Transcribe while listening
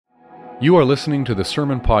You are listening to the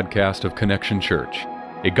Sermon Podcast of Connection Church,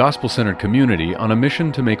 a gospel-centered community on a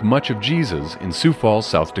mission to make much of Jesus in Sioux Falls,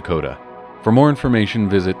 South Dakota. For more information,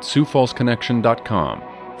 visit SiouxFallsConnection.com.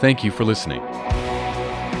 Thank you for listening.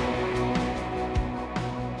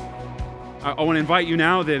 I want to invite you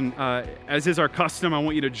now, then, as is our custom, I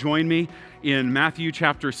want you to join me in Matthew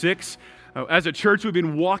chapter 6. As a church, we've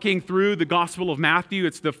been walking through the Gospel of Matthew.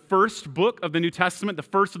 It's the first book of the New Testament, the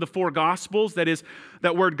first of the four Gospels. That is,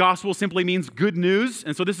 that word gospel simply means good news.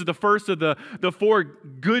 And so this is the first of the four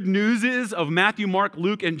good newses of Matthew, Mark,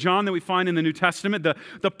 Luke, and John that we find in the New Testament,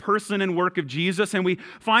 the person and work of Jesus. And we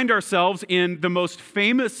find ourselves in the most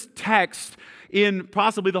famous text in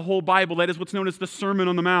possibly the whole Bible. That is what's known as the Sermon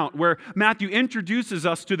on the Mount, where Matthew introduces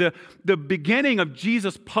us to the beginning of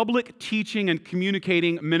Jesus' public teaching and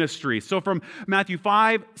communicating ministry. So from Matthew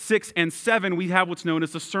 5, 6, and 7, we have what's known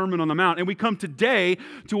as the Sermon on the Mount. And we come today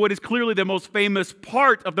to what is clearly the most famous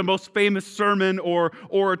part of the most famous sermon or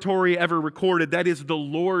oratory ever recorded. That is the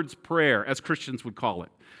Lord's Prayer, as Christians would call it.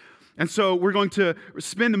 And so we're going to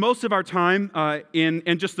spend most of our time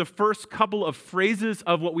in just the first couple of phrases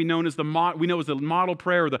of what we know as the model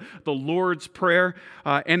prayer or the Lord's Prayer,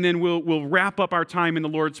 and then we'll wrap up our time in the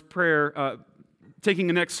Lord's Prayer, taking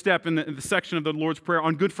the next step in the section of the Lord's Prayer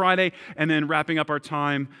on Good Friday, and then wrapping up our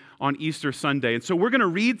time on Easter Sunday. And so we're going to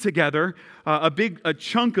read together a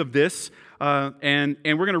chunk of this. And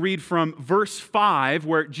we're going to read from verse 5,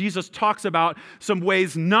 where Jesus talks about some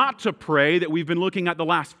ways not to pray that we've been looking at the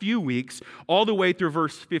last few weeks, all the way through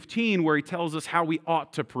verse 15, where he tells us how we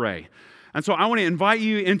ought to pray. And so I want to invite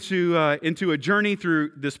you into a journey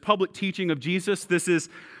through this public teaching of Jesus. This is,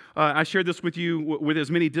 I shared this with you with as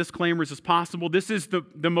many disclaimers as possible. This is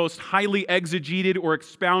the most highly exegeted or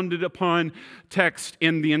expounded upon text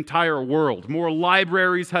in the entire world. More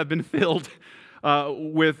libraries have been filled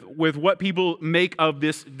with what people make of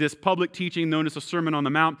this public teaching known as the Sermon on the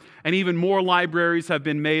Mount, and even more libraries have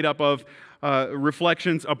been made up of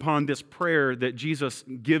reflections upon this prayer that Jesus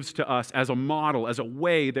gives to us as a model, as a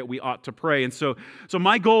way that we ought to pray. And so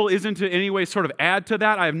my goal isn't to in any way sort of add to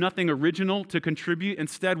that. I have nothing original to contribute.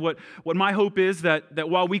 Instead, what my hope is that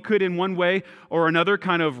while we could in one way or another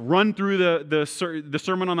kind of run through the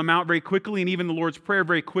Sermon on the Mount very quickly and even the Lord's Prayer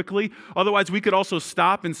very quickly, otherwise we could also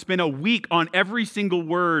stop and spend a week on every single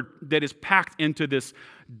word that is packed into this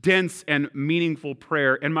dense and meaningful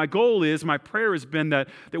prayer. And my prayer has been that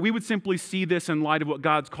we would simply see this in light of what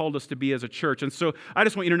God's called us to be as a church. And so I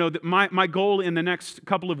just want you to know that my goal in the next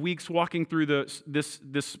couple of weeks walking through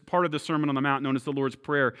this part of the Sermon on the Mount known as the Lord's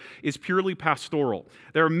Prayer is purely pastoral.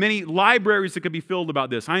 There are many libraries that could be filled about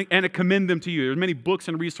this, and I commend them to you. There are many books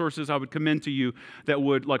and resources I would commend to you that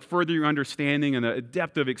would further your understanding and the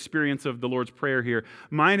depth of experience of the Lord's Prayer here.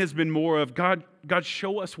 Mine has been more of God,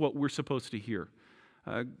 show us what we're supposed to hear.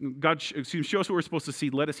 Show us what we're supposed to see.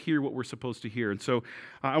 Let us hear what we're supposed to hear. And so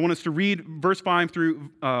I want us to read verse 5 through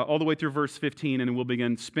all the way through verse 15, and then we'll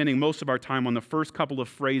begin spending most of our time on the first couple of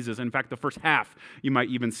phrases. In fact, the first half, you might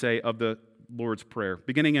even say, of the Lord's Prayer,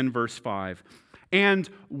 beginning in verse 5. And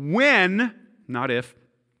when, not if,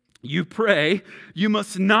 you pray, you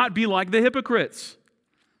must not be like the hypocrites.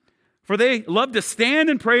 For they love to stand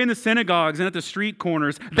and pray in the synagogues and at the street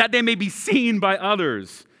corners, that they may be seen by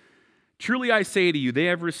others. Truly I say to you, they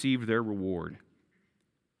have received their reward.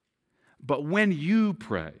 But when you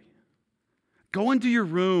pray, go into your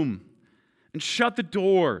room and shut the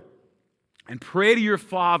door and pray to your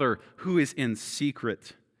Father who is in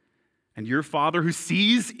secret. And your Father who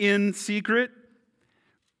sees in secret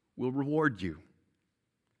will reward you.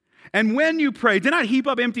 And when you pray, do not heap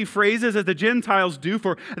up empty phrases as the Gentiles do,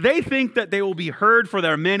 for they think that they will be heard for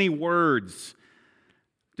their many words.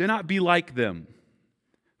 Do not be like them.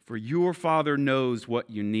 For your Father knows what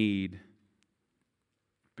you need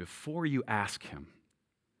before you ask Him.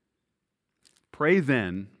 Pray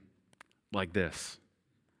then like this.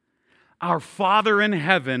 Our Father in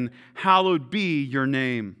heaven, hallowed be your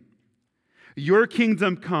name. Your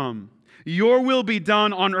kingdom come. Your will be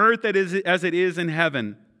done on earth as it is in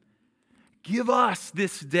heaven. Give us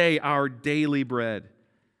this day our daily bread,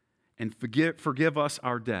 and forgive us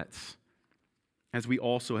our debts, as we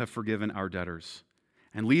also have forgiven our debtors.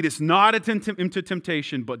 And lead us not into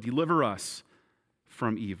temptation, but deliver us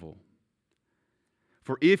from evil.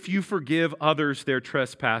 For if you forgive others their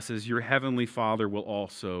trespasses, your heavenly Father will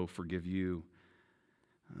also forgive you.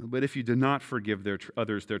 But if you do not forgive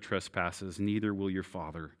others their trespasses, neither will your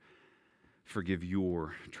Father forgive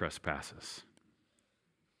your trespasses.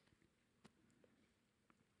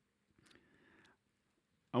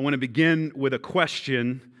 I want to begin with a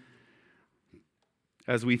question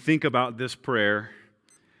as we think about this prayer.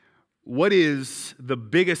 What is the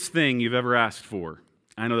biggest thing you've ever asked for?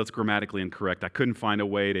 I know that's grammatically incorrect. I couldn't find a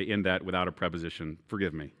way to end that without a preposition.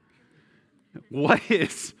 Forgive me. What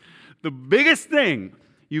is the biggest thing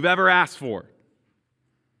you've ever asked for?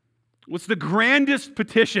 What's the grandest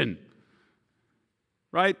petition?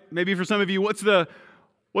 Right? Maybe for some of you, what's the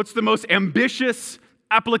most ambitious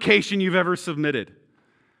application you've ever submitted?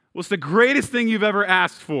 What's the greatest thing you've ever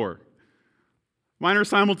asked for? Mine are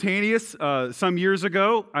simultaneous. Some years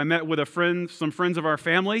ago, I met with some friends of our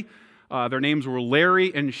family. Their names were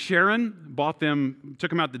Larry and Sharon. Took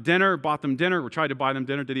them out to dinner, bought them dinner, or tried to buy them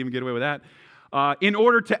dinner, didn't even get away with that, in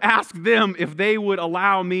order to ask them if they would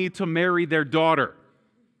allow me to marry their daughter,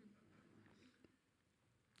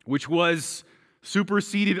 which was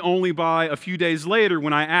superseded only by a few days later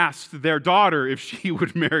when I asked their daughter if she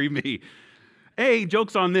would marry me. Hey,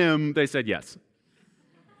 joke's on them, they said yes.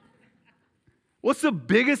 What's the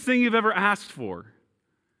biggest thing you've ever asked for?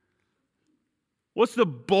 What's the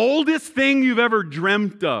boldest thing you've ever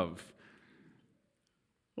dreamt of?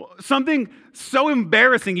 Something so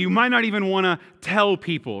embarrassing you might not even want to tell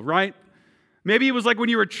people, right? Maybe it was like when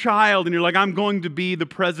you were a child and you're like, I'm going to be the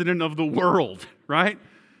president of the world, right?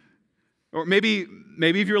 Or maybe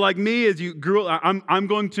if you're like me, as you grew up, I'm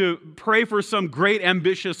going to pray for some great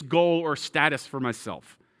ambitious goal or status for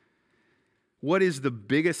myself. What is the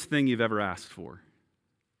biggest thing you've ever asked for?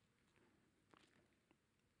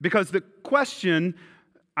 Because the question,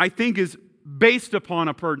 I think, is based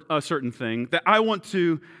upon a certain thing that I want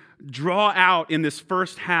to draw out in this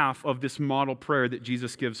first half of this model prayer that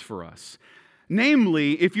Jesus gives for us.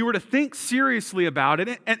 Namely, if you were to think seriously about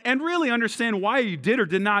it and really understand why you did or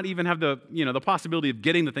did not even have the possibility of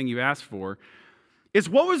getting the thing you asked for, is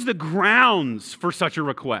what was the grounds for such a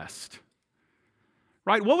request?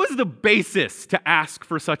 Right? What was the basis to ask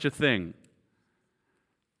for such a thing?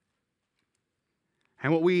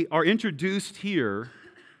 And what we are introduced here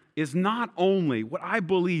is not only what I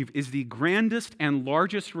believe is the grandest and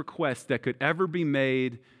largest request that could ever be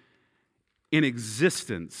made in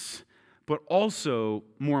existence, but also,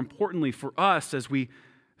 more importantly for us, as we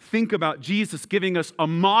think about Jesus giving us a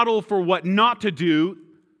model for what not to do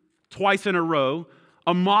twice in a row,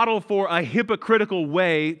 a model for a hypocritical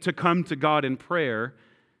way to come to God in prayer,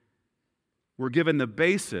 we're given the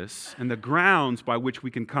basis and the grounds by which we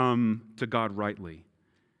can come to God rightly.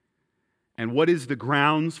 And what is the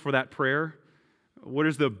grounds for that prayer? What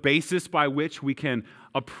is the basis by which we can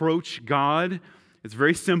approach God? It's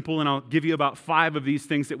very simple, and I'll give you about 5 of these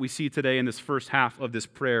things that we see today in this first half of this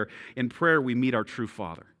prayer. In prayer, we meet our true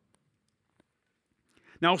Father.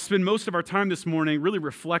 Now, I'll spend most of our time this morning really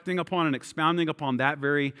reflecting upon and expounding upon that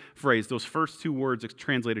very phrase, those first 2 words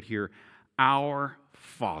translated here, our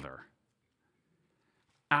Father.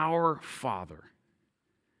 Our Father.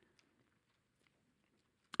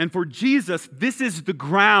 And for Jesus, this is the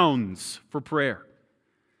grounds for prayer.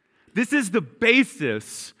 This is the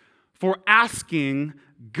basis for asking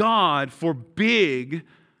God for big,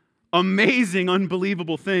 amazing,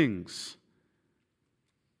 unbelievable things.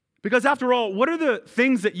 Because after all, what are the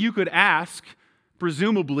things that you could ask,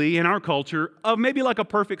 presumably in our culture, of maybe like a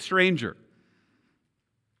perfect stranger?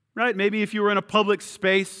 Right? Maybe if you were in a public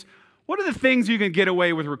space, what are the things you can get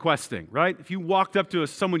away with requesting, right? If you walked up to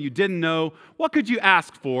someone you didn't know, what could you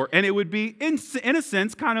ask for? And it would be, in a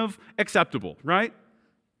sense, kind of acceptable, right?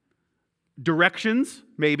 Directions,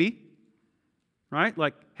 maybe, right?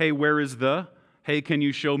 Like, hey, where is the? Hey, can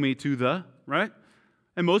you show me to the, right?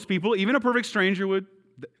 And most people, even a perfect stranger would,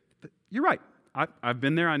 you're right. I've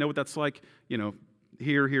been there. I know what that's like,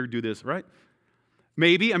 here, do this, right?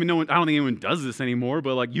 Maybe, I don't think anyone does this anymore,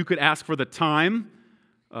 but like you could ask for the time.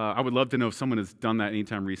 I would love to know if someone has done that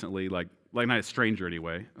anytime recently, like not a stranger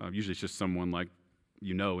anyway. Usually it's just someone like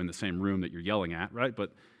in the same room that you're yelling at, right?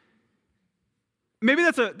 But maybe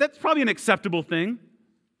that's probably an acceptable thing.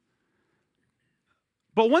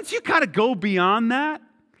 But once you kind of go beyond that,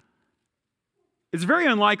 it's very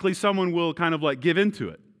unlikely someone will kind of like give into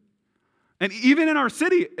it. And even in our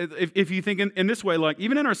city, if you think in this way, like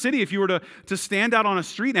even in our city, if you were to stand out on a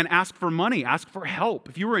street and ask for money, ask for help,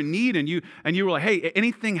 if you were in need and you were like, hey,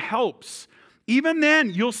 anything helps, even then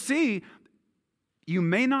you'll see you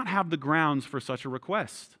may not have the grounds for such a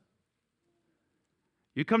request.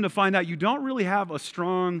 You come to find out you don't really have a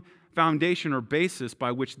strong foundation or basis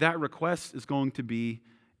by which that request is going to be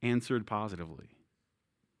answered positively.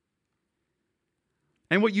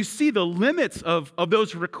 And what you see, the limits of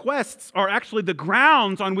those requests are actually the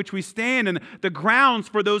grounds on which we stand and the grounds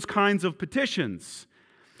for those kinds of petitions.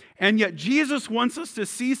 And yet Jesus wants us to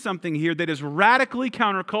see something here that is radically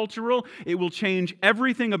countercultural. It will change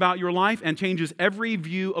everything about your life and changes every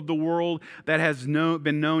view of the world that has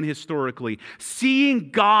been known historically.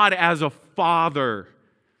 Seeing God as a father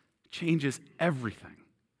changes everything.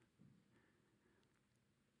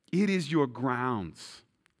 It is your grounds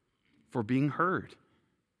for being heard.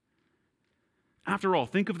 After all,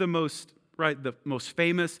 think of the most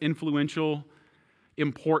famous, influential,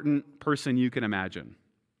 important person you can imagine.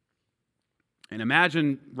 And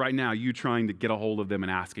imagine right now you trying to get a hold of them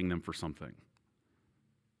and asking them for something.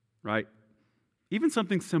 Right? Even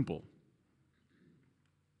something simple,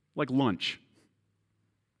 like lunch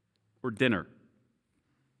or dinner.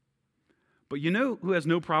 But you know who has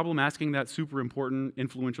no problem asking that super important,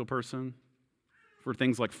 influential person for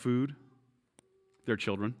things like food? Their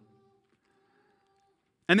children.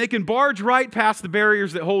 And they can barge right past the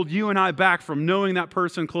barriers that hold you and I back from knowing that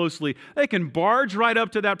person closely. They can barge right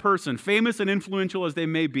up to that person, famous and influential as they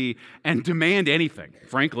may be, and demand anything,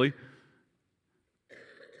 frankly.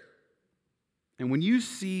 And when you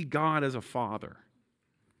see God as a father,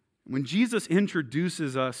 when Jesus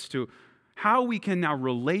introduces us to how we can now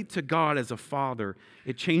relate to God as a father,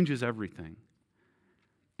 it changes everything.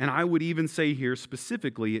 And I would even say here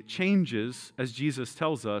specifically, it changes, as Jesus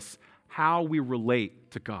tells us, how we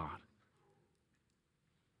relate to God.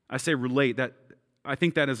 I say relate, I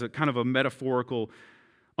think that is a kind of a metaphorical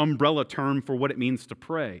umbrella term for what it means to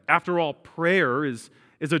pray. After all, prayer is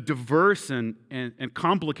a diverse and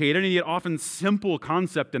complicated and yet often simple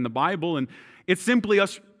concept in the Bible, and it's simply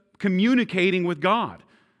us communicating with God,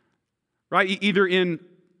 right? Either in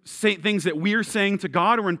things that we are saying to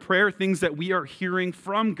God or in prayer, things that we are hearing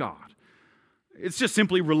from God. It's just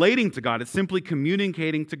simply relating to God. It's simply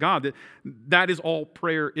communicating to God. That is all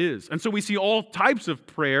prayer is. And so we see all types of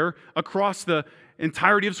prayer across the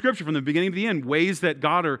entirety of Scripture, from the beginning to the end. Ways that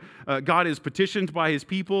God is petitioned by His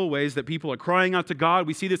people, ways that people are crying out to God.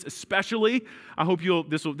 We see this especially. I hope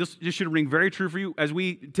this should ring very true for you, as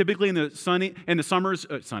we typically in the sunny summers.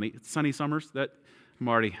 That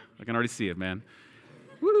Marty, I can already see it, man.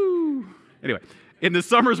 Woo! Anyway. In the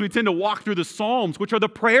summers, we tend to walk through the Psalms, which are the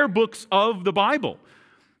prayer books of the Bible.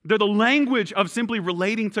 They're the language of simply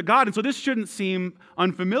relating to God. And so this shouldn't seem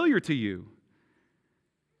unfamiliar to you.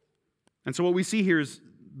 And so what we see here is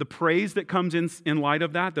the praise that comes in light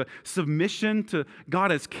of that, the submission to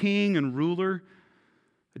God as king and ruler,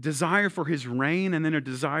 a desire for His reign, and then a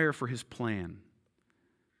desire for His plan.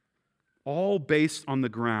 All based on the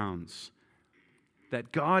grounds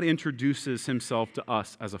that God introduces Himself to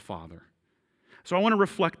us as a father. So I want to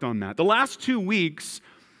reflect on that. The last 2 weeks,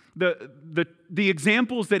 the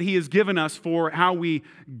examples that He has given us for how we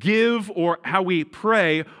give or how we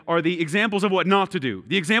pray are the examples of what not to do,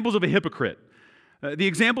 the examples of a hypocrite, the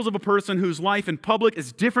examples of a person whose life in public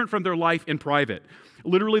is different from their life in private.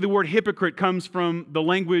 Literally, the word hypocrite comes from the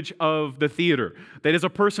language of the theater. That is, a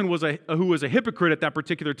person who was a hypocrite at that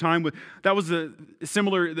particular time. That was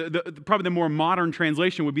probably the more modern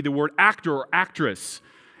translation would be the word actor or actress.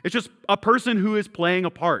 It's just a person who is playing a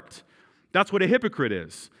part. That's what a hypocrite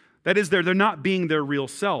is. That is, they're not being their real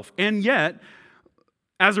self. And yet,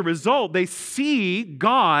 as a result, they see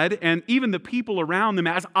God and even the people around them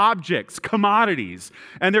as objects, commodities,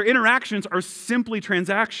 and their interactions are simply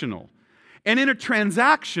transactional. And in a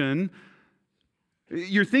transaction,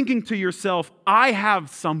 you're thinking to yourself, I have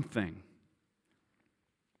something.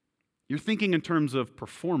 You're thinking in terms of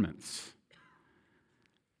performance.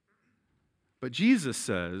 But Jesus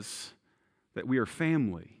says that we are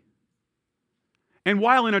family. And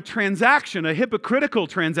while in a transaction, a hypocritical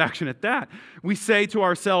transaction at that, we say to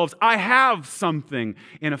ourselves, I have something.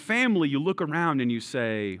 In a family, you look around and you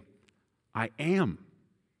say, I am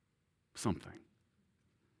something.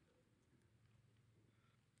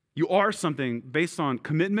 You are something based on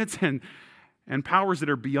commitments and powers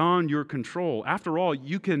that are beyond your control. After all,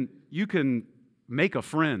 you can make a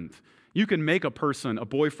friend. You can make a person, a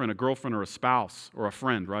boyfriend, a girlfriend, or a spouse, or a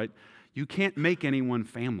friend, right? You can't make anyone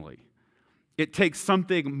family. It takes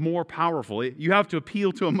something more powerful. You have to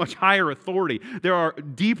appeal to a much higher authority. There are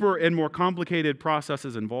deeper and more complicated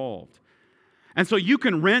processes involved. And so you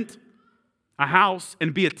can rent a house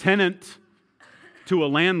and be a tenant to a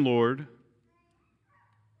landlord,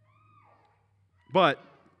 but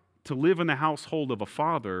to live in the household of a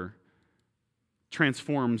father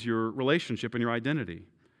transforms your relationship and your identity.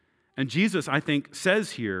 And Jesus, I think,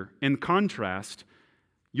 says here, in contrast,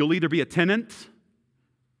 you'll either be a tenant,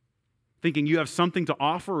 thinking you have something to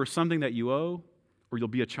offer or something that you owe, or you'll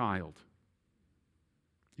be a child.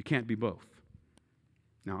 You can't be both.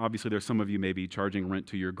 Now, obviously, there's some of you maybe charging rent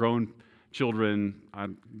to your grown children.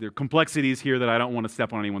 There are complexities here that I don't want to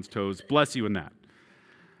step on anyone's toes. Bless you in that.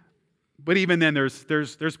 But even then,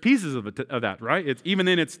 there's pieces of that, right? Even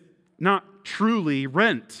then, it's not truly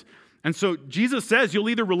rent. And so Jesus says you'll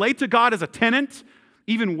either relate to God as a tenant,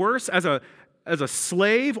 even worse, as a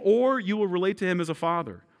slave, or you will relate to him as a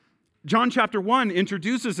father. John chapter 1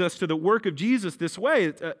 introduces us to the work of Jesus this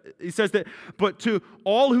way. He says that, but to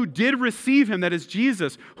all who did receive him, that is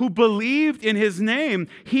Jesus, who believed in his name,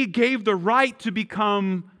 he gave the right to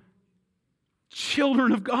become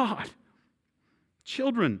children of God.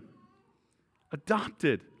 Children,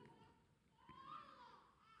 adopted,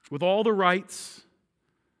 with all the rights,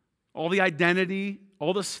 all the identity,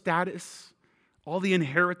 all the status, all the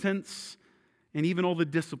inheritance, and even all the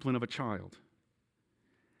discipline of a child.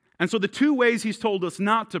 And so the two ways he's told us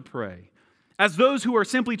not to pray, as those who are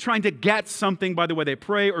simply trying to get something by the way they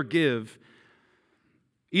pray or give,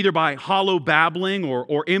 either by hollow babbling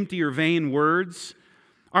or empty or vain words,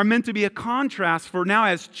 are meant to be a contrast for now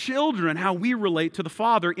as children how we relate to the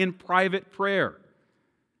Father in private prayer.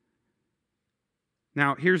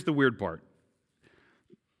 Now, here's the weird part.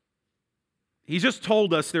 He's just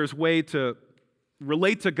told us there's way to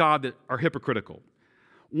relate to God that are hypocritical.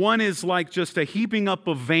 One is like just a heaping up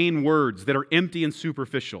of vain words that are empty and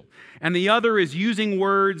superficial. And the other is using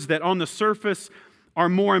words that on the surface are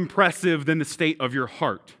more impressive than the state of your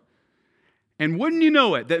heart. And wouldn't you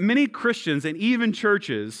know it, that many Christians and even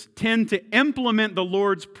churches tend to implement the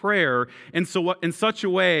Lord's Prayer in such a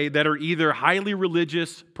way that are either highly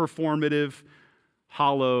religious, performative,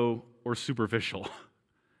 hollow, or superficial.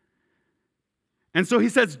 And so he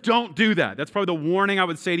says, don't do that. That's probably the warning I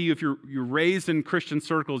would say to you if you're raised in Christian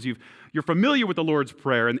circles. You're familiar with the Lord's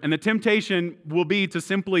Prayer, and the temptation will be to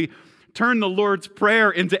simply turn the Lord's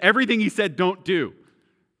Prayer into everything he said don't do,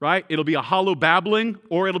 right? It'll be a hollow babbling,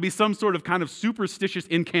 or it'll be some sort of kind of superstitious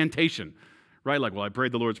incantation, right? Like, well, I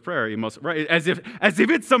prayed the Lord's Prayer, you must, right? As if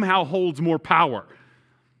it somehow holds more power.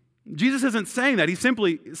 Jesus isn't saying that. He's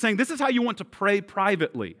simply saying this is how you want to pray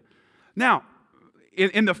privately. Now,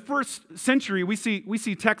 in the first century, we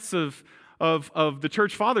see texts of the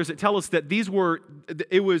church fathers that tell us that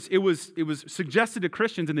it was suggested to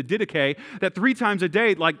Christians in the Didache that 3 times a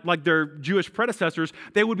day, like their Jewish predecessors,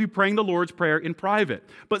 they would be praying the Lord's Prayer in private.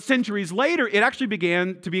 But centuries later, it actually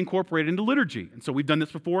began to be incorporated into liturgy. And so we've done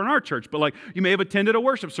this before in our church. But like you may have attended a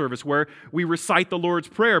worship service where we recite the Lord's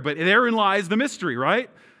Prayer, but therein lies the mystery, right?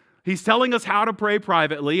 He's telling us how to pray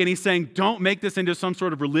privately, and he's saying, don't make this into some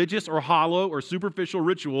sort of religious or hollow or superficial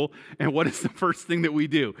ritual. And what is the first thing that we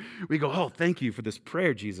do? We go, oh, thank you for this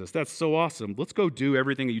prayer, Jesus. That's so awesome. Let's go do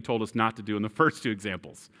everything that you told us not to do in the first 2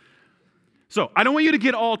 examples. So I don't want you to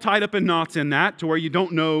get all tied up in knots in that to where you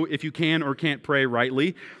don't know if you can or can't pray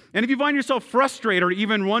rightly. And if you find yourself frustrated or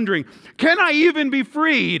even wondering, can I even be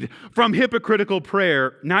freed from hypocritical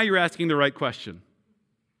prayer? Now you're asking the right question.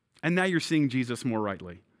 And now you're seeing Jesus more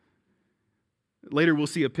rightly. Later, we'll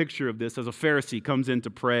see a picture of this as a Pharisee comes in to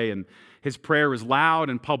pray, and his prayer is loud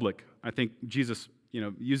and public. I think Jesus,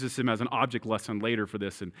 uses him as an object lesson later for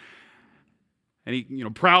this, and he,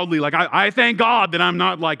 proudly, like, I thank God that I'm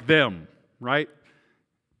not like them, right?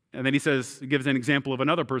 And then he gives an example of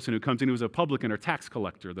another person who comes in who's a publican or tax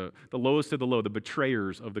collector, the lowest of the low, the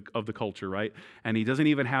betrayers of the culture, right? And he doesn't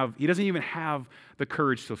even have the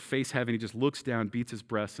courage to face heaven. He just looks down, beats his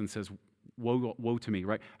breast, and says, woe to me,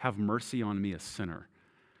 right? Have mercy on me, a sinner.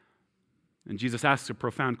 And Jesus asks a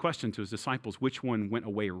profound question to his disciples, which one went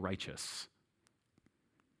away righteous?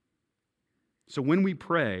 So when we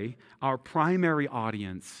pray, our primary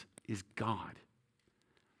audience is God.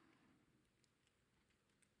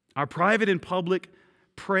 Our private and public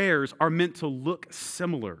prayers are meant to look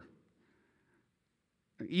similar.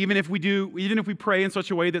 Even if we pray in such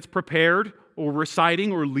a way that's prepared or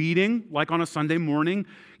reciting or leading, like on a Sunday morning,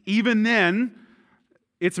 even then,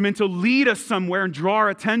 it's meant to lead us somewhere and draw our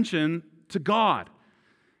attention to God.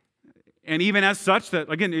 And even as such,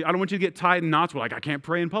 that, again, I don't want you to get tied in knots. We're like, I can't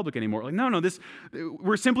pray in public anymore. Like, no,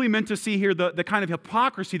 we're simply meant to see here the kind of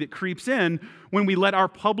hypocrisy that creeps in when we let our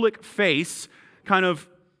public face kind of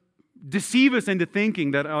deceive us into thinking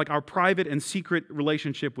that like our private and secret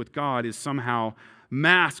relationship with God is somehow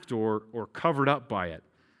masked or covered up by it.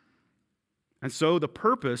 And so the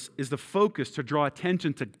purpose is the focus to draw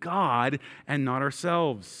attention to God and not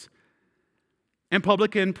ourselves. And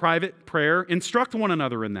public and private prayer instruct one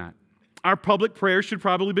another in that. Our public prayers should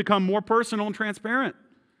probably become more personal and transparent.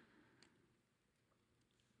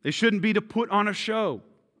 They shouldn't be to put on a show.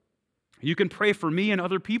 You can pray for me and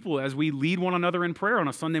other people as we lead one another in prayer on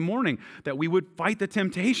a Sunday morning, that we would fight the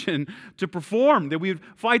temptation to perform, that we would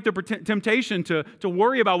fight the temptation to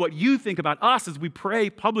worry about what you think about us as we pray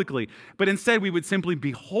publicly. But instead, we would simply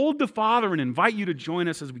behold the Father and invite you to join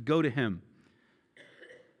us as we go to Him.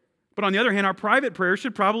 But on the other hand, our private prayer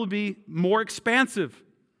should probably be more expansive,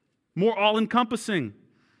 more all-encompassing.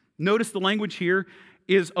 Notice the language here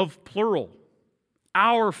is of plural.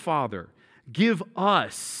 Our Father, give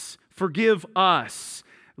us, forgive us,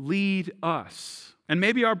 lead us. And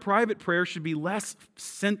maybe our private prayer should be less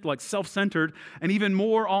self-centered and even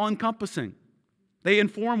more all-encompassing. They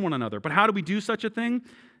inform one another. But how do we do such a thing?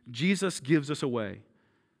 Jesus gives us a way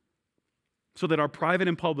so that our private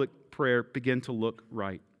and public prayer begin to look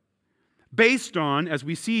right. Based on, as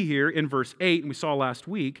we see here in verse 8, and we saw last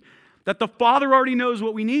week, that the Father already knows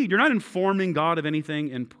what we need. You're not informing God of anything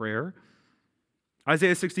in prayer.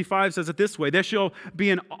 Isaiah 65 says it this way: there shall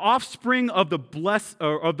be an offspring of the blessed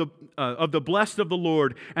of the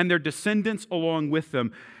Lord, and their descendants along with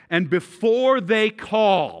them. And before they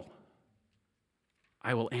call,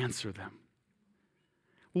 I will answer them.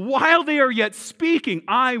 While they are yet speaking,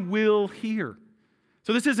 I will hear.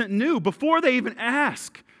 So this isn't new. Before they even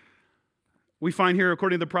ask, we find here,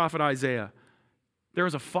 according to the prophet Isaiah, there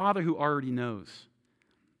is a Father who already knows.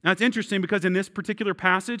 Now, it's interesting because in this particular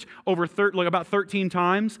passage, about 13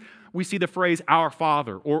 times, we see the phrase, our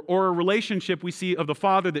Father, or a relationship we see of the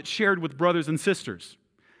Father that's shared with brothers and sisters.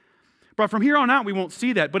 But from here on out, we won't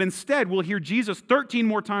see that. But instead, we'll hear Jesus 13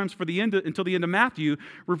 more times until the end of Matthew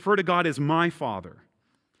refer to God as my Father.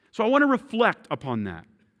 So I want to reflect upon that,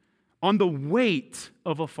 on the weight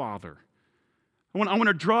of a father. I want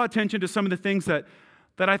to draw attention to some of the things that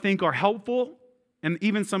I think are helpful, and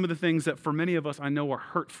even some of the things that for many of us I know are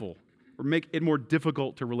hurtful or make it more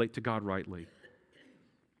difficult to relate to God rightly.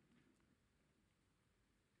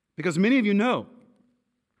 Because many of you know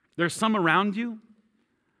there's some around you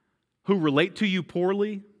who relate to you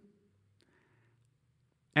poorly,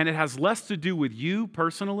 and it has less to do with you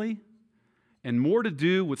personally and more to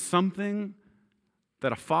do with something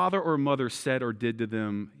that a father or a mother said or did to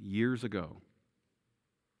them years ago.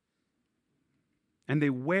 And they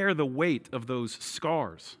wear the weight of those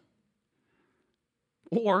scars.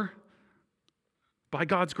 Or, by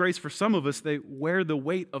God's grace for some of us, they wear the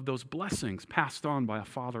weight of those blessings passed on by a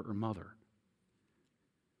father or mother.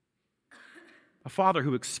 A father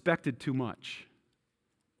who expected too much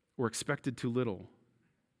or expected too little.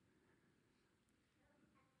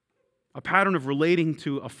 A pattern of relating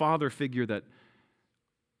to a father figure that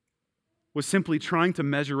was simply trying to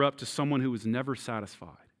measure up to someone who was never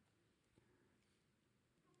satisfied.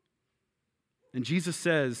 And Jesus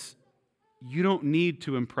says, you don't need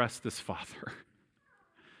to impress this father.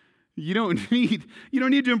 You don't need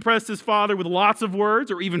to impress this father with lots of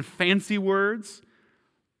words or even fancy words.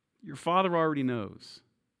 Your father already knows.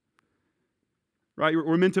 Right?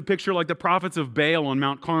 We're meant to picture like the prophets of Baal on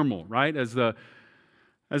Mount Carmel, right? As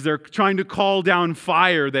they're trying to call down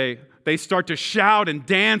fire, they start to shout and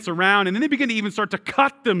dance around, and then they begin to even start to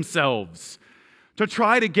cut themselves to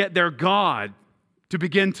try to get their God to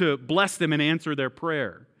begin to bless them and answer their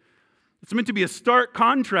prayer. It's meant to be a stark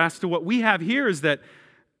contrast to what we have here, is that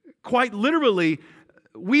quite literally,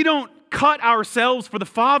 we don't cut ourselves for the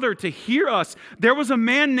Father to hear us. There was a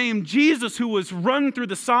man named Jesus who was run through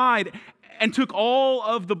the side and took all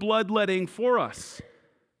of the bloodletting for us,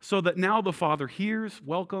 so that now the Father hears,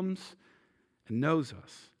 welcomes, and knows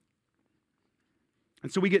us. And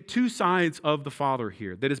so we get two sides of the Father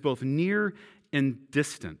here that is both near and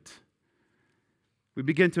distant. We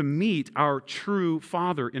begin to meet our true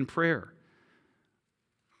Father in prayer.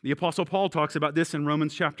 The Apostle Paul talks about this in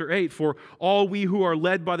Romans chapter 8. For all we who are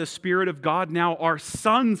led by the Spirit of God now are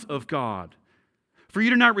sons of God. For you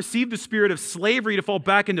did not receive the spirit of slavery to fall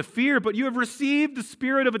back into fear, but you have received the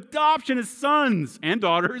spirit of adoption as sons and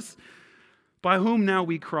daughters, by whom now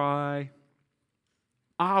we cry,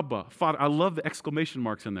 Abba, Father. I love the exclamation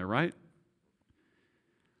marks in there, right?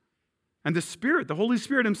 And the Spirit, the Holy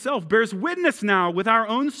Spirit Himself, bears witness now with our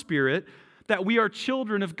own spirit that we are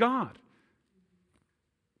children of God.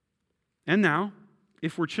 And now,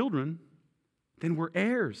 if we're children, then we're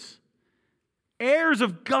heirs. Heirs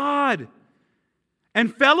of God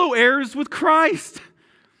and fellow heirs with Christ,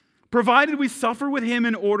 provided we suffer with Him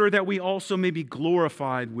in order that we also may be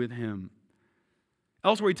glorified with Him.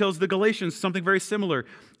 Elsewhere, he tells the Galatians something very similar.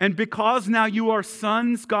 And because now you are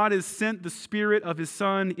sons, God has sent the Spirit of His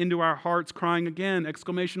Son into our hearts, crying again,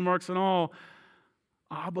 exclamation marks and all,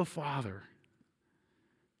 Abba, Father.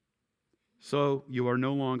 So you are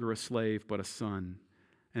no longer a slave, but a son.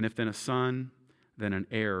 And if then a son, then an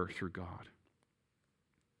heir through God.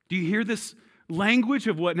 Do you hear this language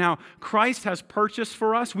of what now Christ has purchased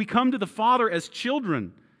for us? We come to the Father as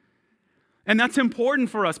children. And that's important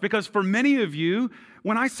for us because for many of you,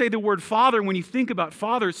 when I say the word Father, when you think about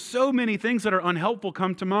Father, so many things that are unhelpful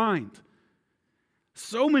come to mind.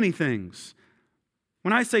 So many things.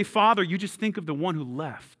 When I say Father, you just think of the one who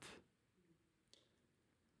left.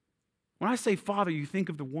 When I say Father, you think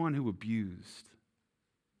of the one who abused.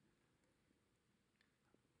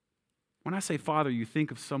 When I say Father, you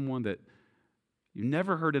think of someone that you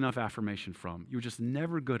never heard enough affirmation from. You were just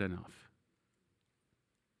never good enough.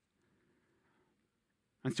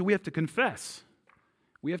 And so we have to confess.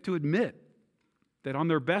 We have to admit that on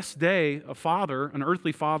their best day, a father, an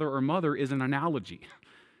earthly father or mother, is an analogy.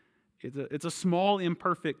 It's a small,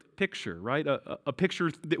 imperfect picture, right? A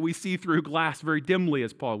picture that we see through glass very dimly,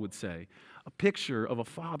 as Paul would say. A picture of a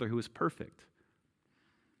father who is perfect.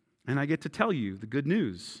 And I get to tell you the good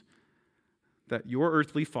news that your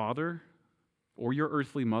earthly father or your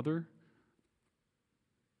earthly mother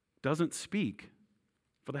doesn't speak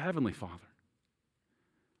for the heavenly Father.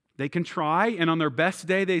 They can try, and on their best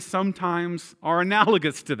day, they sometimes are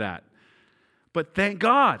analogous to that. But thank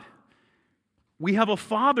God, we have a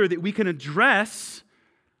Father that we can address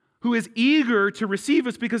who is eager to receive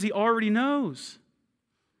us because He already knows.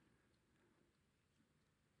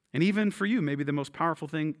 And even for you, maybe the most powerful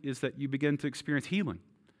thing is that you begin to experience healing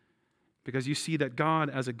because you see that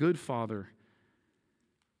God, as a good Father,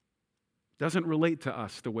 doesn't relate to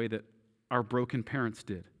us the way that our broken parents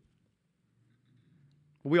did.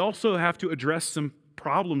 We also have to address some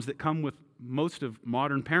problems that come with most of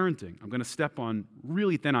modern parenting. I'm going to step on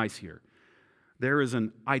really thin ice here. There is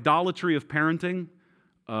an idolatry of parenting.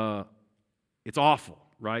 It's awful,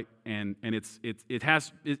 right? And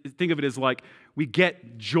think of it as like we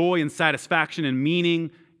get joy and satisfaction and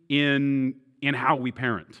meaning in how we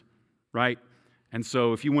parent, right? And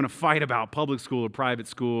so if you want to fight about public school or private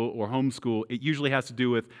school or homeschool, it usually has to do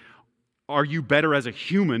with, are you better as a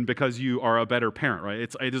human because you are a better parent, right?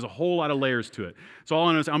 There's a whole lot of layers to it. So all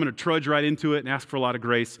I know is I'm going to trudge right into it and ask for a lot of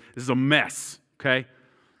grace. This is a mess, okay?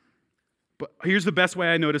 But here's the best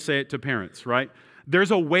way I know to say it to parents, right?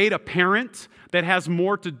 There's a way to parent that has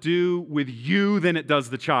more to do with you than it does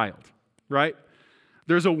the child, right?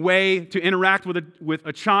 There's a way to interact with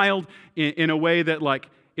a child in a way that like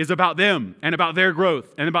is about them and about their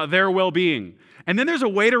growth and about their well-being. And then there's a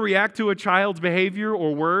way to react to a child's behavior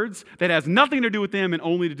or words that has nothing to do with them and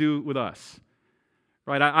only to do with us.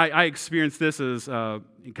 Right? I experienced this as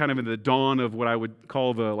kind of in the dawn of what I would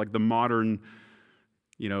call the modern,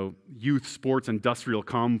 youth sports industrial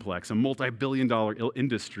complex, a multi-billion-dollar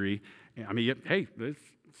industry. I mean, hey,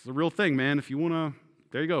 it's a real thing, man. If you want to,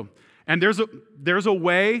 there you go. And there's a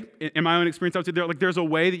way, in my own experience, I would say there's a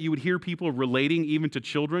way that you would hear people relating even to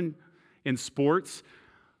children in sports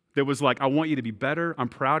that was like, I want you to be better, I'm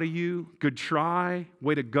proud of you, good try,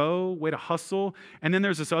 way to go, way to hustle. And then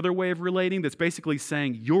there's this other way of relating that's basically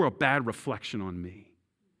saying, you're a bad reflection on me.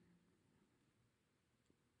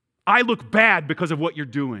 I look bad because of what you're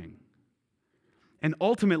doing. And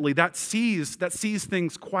ultimately, that sees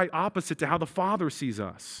things quite opposite to how the Father sees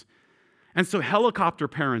us. And so helicopter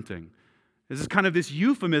parenting is kind of this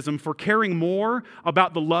euphemism for caring more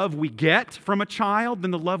about the love we get from a child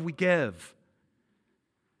than the love we give.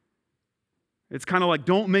 It's kind of like,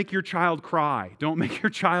 don't make your child cry. Don't make your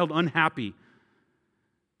child unhappy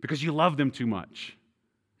because you love them too much.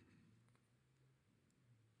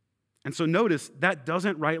 And so notice, that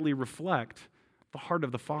doesn't rightly reflect the heart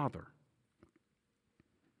of the Father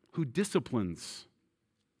who disciplines.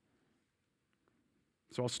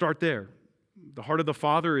 So I'll start there. The heart of the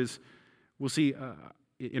Father is, we'll see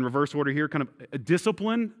in reverse order here, kind of a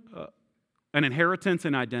discipline, an inheritance,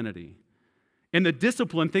 and identity. In the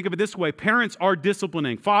discipline, think of it this way, parents are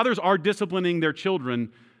disciplining, fathers are disciplining their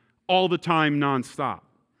children all the time, nonstop.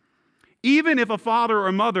 Even if a father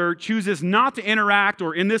or mother chooses not to interact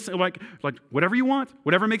or in this, like whatever you want,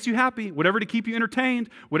 whatever makes you happy, whatever to keep you entertained,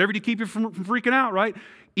 whatever to keep you from freaking out, right?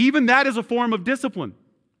 Even that is a form of discipline.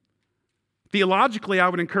 Theologically, I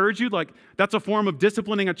would encourage you, that's a form of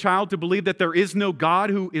disciplining a child to believe that there is no God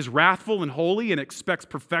who is wrathful and holy and expects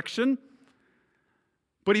perfection.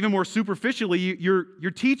 But even more superficially,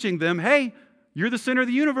 you're teaching them, hey, you're the center of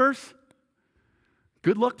the universe.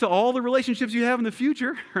 Good luck to all the relationships you have in the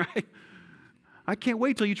future, right? I can't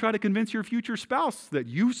wait till you try to convince your future spouse that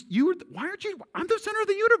why aren't you, I'm the center of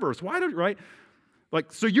the universe. Why don't, right?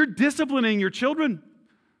 So you're disciplining your children.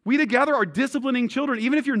 We together are disciplining children,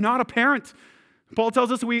 even if you're not a parent. Paul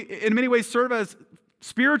tells us we, in many ways, serve as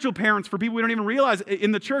spiritual parents for people we don't even realize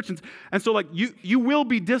in the church. And so you will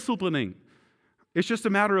be disciplining. It's just a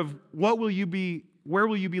matter of what will you be where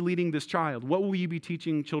will you be leading this child? What will you be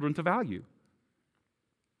teaching children to value?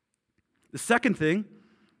 The second thing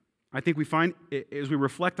I think we find as we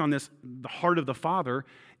reflect on this, the heart of the Father,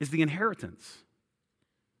 is the inheritance.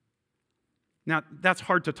 Now, that's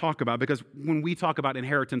hard to talk about because when we talk about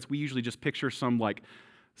inheritance, we usually just picture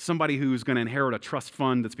somebody who's going to inherit a trust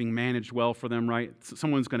fund that's being managed well for them, right?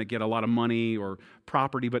 Someone's going to get a lot of money or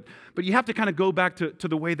property, but you have to kind of go back to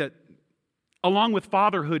the way that along with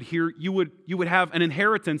fatherhood here, you would have an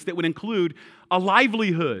inheritance that would include a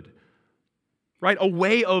livelihood, right? A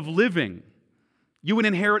way of living. You would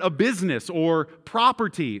inherit a business or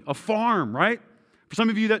property, a farm, right? For some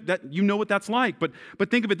of you, that you know what that's like. But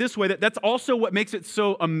think of it this way, that's also what makes it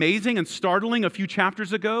so amazing and startling a few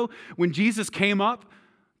chapters ago when Jesus came up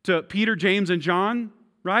to Peter, James, and John,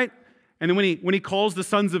 right? And then when he calls the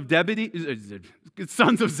sons of Zebedee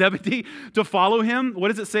to follow him, what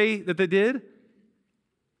does it say that they did?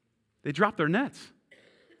 They dropped their nets.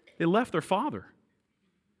 They left their father.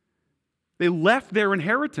 They left their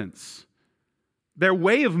inheritance. Their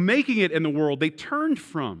way of making it in the world, they turned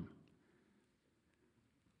from.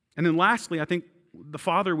 And then lastly, I think the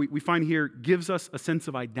Father we find here gives us a sense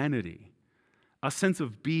of identity, a sense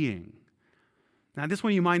of being. Now, this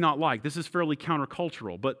one you might not like. This is fairly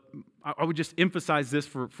countercultural, but I would just emphasize this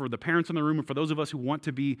for the parents in the room and for those of us who want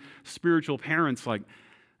to be spiritual parents. Like,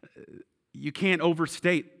 you can't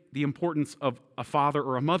overstate the importance of a father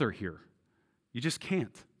or a mother here. You just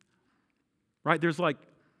can't. Right?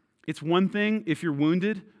 It's one thing if you're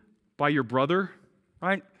wounded by your brother,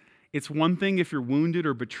 right? It's one thing if you're wounded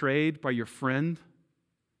or betrayed by your friend.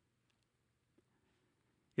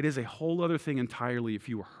 It is a whole other thing entirely if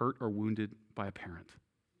you were hurt or wounded by a parent.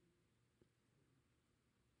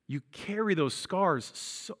 You carry those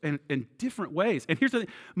scars in different ways. And here's the thing.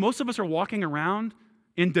 Most of us are walking around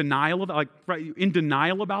in denial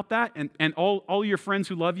about that. And all your friends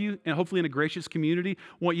who love you, and hopefully in a gracious community,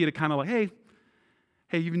 want you to kind of like,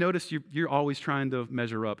 hey, you've noticed you're always trying to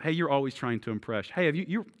measure up. Hey, you're always trying to impress. Hey,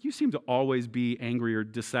 you seem to always be angry or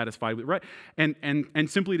dissatisfied with, right? And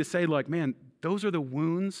simply to say, like, man, those are the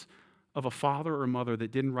wounds of a father or a mother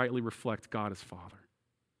that didn't rightly reflect God as Father.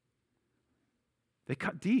 They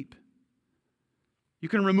cut deep. You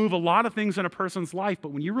can remove a lot of things in a person's life,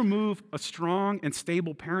 but when you remove a strong and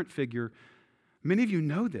stable parent figure, many of you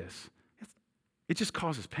know this, it just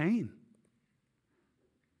causes pain.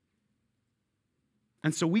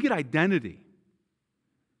 And so we get identity.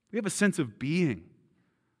 We have a sense of being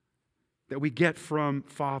that we get from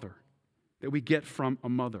Father, that we get from a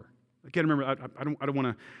mother. Again, remember, I don't want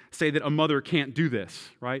to say that a mother can't do this,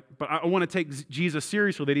 right? But I want to take Jesus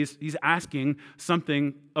seriously, that he's asking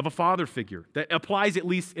something of a father figure that applies, at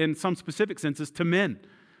least in some specific senses, to men.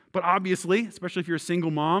 But obviously, especially if you're a single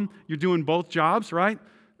mom, you're doing both jobs, right?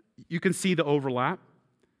 You can see the overlap.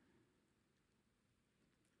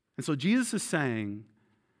 And so Jesus is saying,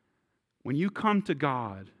 when you come to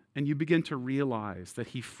God and you begin to realize that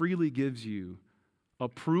He freely gives you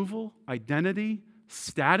approval, identity,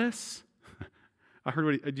 status, do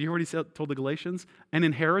you hear what He told the Galatians? An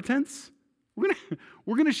inheritance?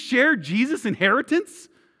 We're gonna share Jesus' inheritance?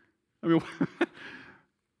 I mean,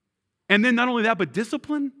 and then not only that, but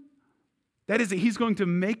discipline. That is that He's going to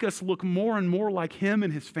make us look more and more like Him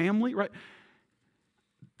and His family, right?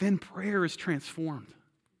 Then prayer is transformed.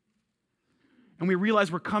 And we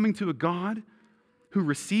realize we're coming to a God who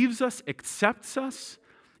receives us, accepts us,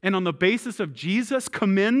 and on the basis of Jesus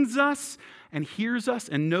commends us and hears us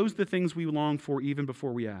and knows the things we long for even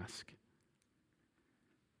before we ask.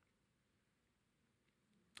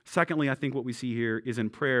 Secondly, I think what we see here is in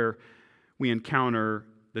prayer, we encounter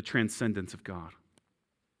the transcendence of God.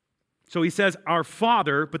 So He says, our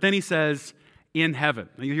Father, but then He says, in heaven.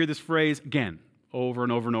 And you hear this phrase again, over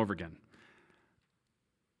and over and over again.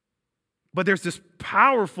 But there's this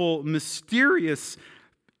powerful, mysterious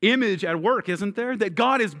image at work, isn't there? That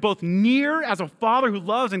God is both near as a Father who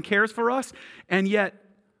loves and cares for us, and yet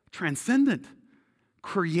transcendent,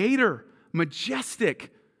 creator,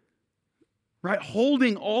 majestic, right?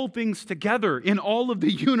 Holding all things together in all of the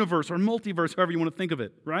universe or multiverse, however you want to think of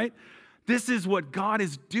it, right? This is what God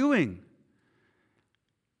is doing.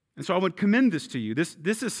 And so I would commend this to you.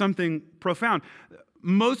 This is something profound.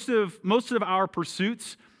 Most of our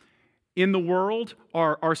pursuits in the world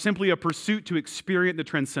are simply a pursuit to experience the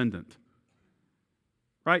transcendent,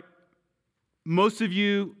 right? Most of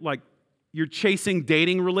you, you're chasing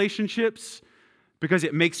dating relationships because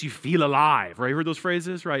it makes you feel alive, right? You heard those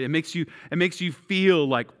phrases, right? It makes you feel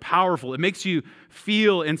like powerful. It makes you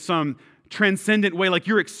feel in some transcendent way like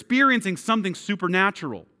you're experiencing something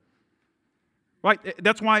supernatural. right?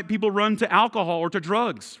 That's why people run to alcohol or to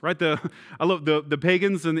drugs, right? I love the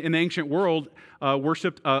pagans in the ancient world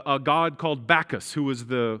worshipped a god called Bacchus, who was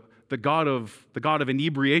the god of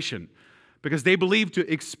inebriation, because they believed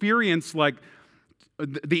to experience like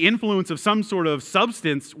the influence of some sort of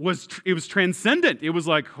substance was transcendent. It was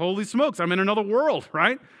like, holy smokes, I'm in another world,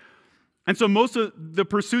 right? And so most of the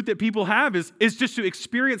pursuit that people have is just to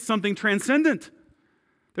experience something transcendent.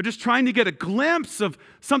 They're just trying to get a glimpse of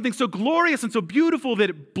something so glorious and so beautiful that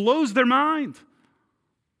it blows their mind.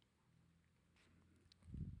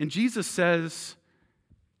 And Jesus says,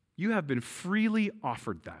 you have been freely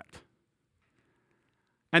offered that.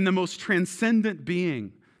 And the most transcendent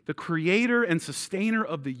being, the creator and sustainer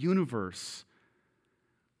of the universe,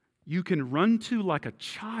 you can run to like a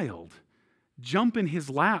child, jump in his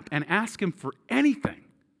lap, and ask him for anything.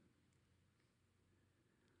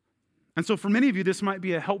 And so for many of you, this might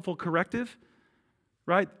be a helpful corrective,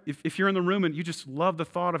 right? If you're in the room and you just love the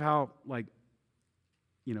thought of how, like,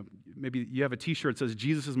 you know, maybe you have a t-shirt that says,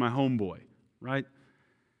 Jesus is my homeboy, right?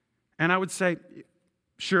 And I would say,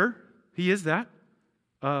 sure, he is that.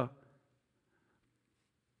 But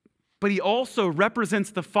he also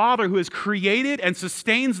represents the Father who has created and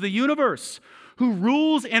sustains the universe, who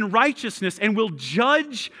rules in righteousness and will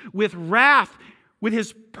judge with wrath with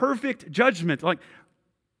his perfect judgment. Like,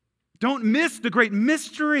 don't miss the great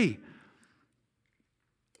mystery.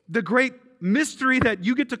 The great mystery that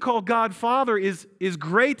you get to call God Father is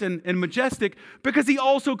great and majestic because he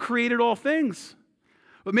also created all things.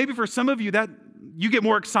 But maybe for some of you that you get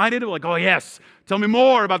more excited, like, oh yes, tell me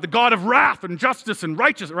more about the God of wrath and justice and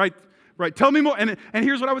righteousness, right? Right, tell me more. And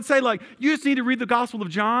here's what I would say, like, you just need to read the Gospel of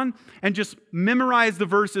John and just memorize the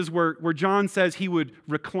verses where John says he would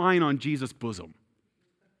recline on Jesus' bosom.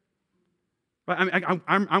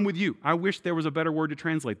 I'm with you. I wish there was a better word to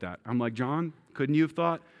translate that. I'm like, John, couldn't you have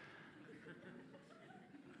thought?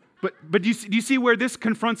 But do you see where this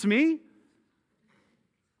confronts me?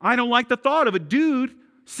 I don't like the thought of a dude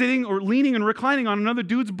sitting or leaning and reclining on another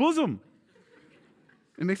dude's bosom.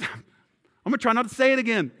 I'm going to try not to say it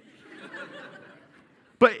again.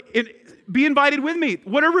 But be invited with me.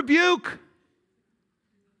 What a rebuke.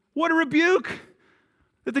 What a rebuke.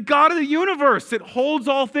 That the God of the universe that holds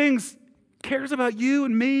all things cares about you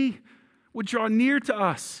and me, would draw near to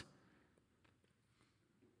us.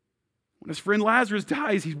 When his friend Lazarus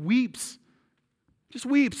dies, he weeps. Just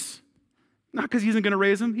weeps. Not because he isn't going to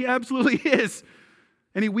raise him. He absolutely is.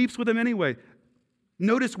 And he weeps with him anyway.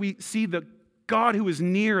 Notice we see the God who is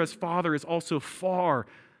near as Father is also far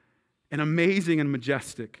and amazing and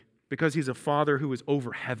majestic because he's a Father who is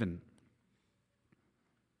over heaven.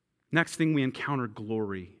 Next thing, we encounter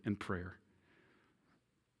glory in prayer.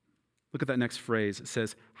 Look at that next phrase. It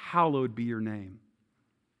says, hallowed be your name.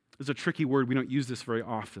 It's a tricky word. We don't use this very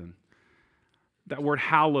often. That word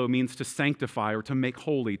hallow means to sanctify or to make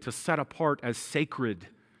holy, to set apart as sacred.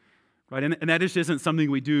 Right? And that just isn't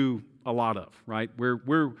something we do a lot of, right?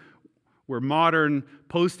 We're modern,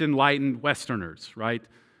 post-enlightened Westerners, right?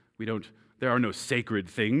 There are no sacred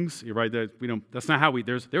things, right? That's not how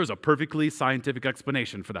there's a perfectly scientific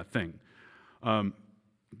explanation for that thing.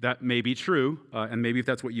 That may be true, and maybe if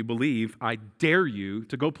that's what you believe, I dare you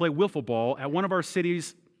to go play wiffle ball at one of our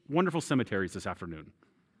city's wonderful cemeteries this afternoon.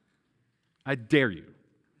 I dare you.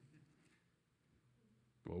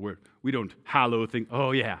 Well, we don't hallow things.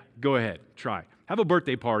 Oh yeah, go ahead, try. Have a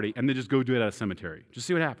birthday party, and then just go do it at a cemetery. Just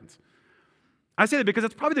see what happens. I say that because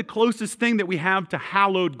that's probably the closest thing that we have to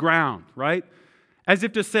hallowed ground, right? As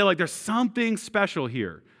if to say, like, there's something special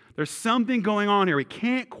here. There's something going on here. We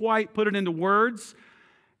can't quite put it into words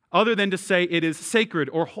other than to say it is sacred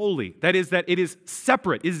or holy. That is, that it is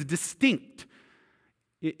separate, it is distinct.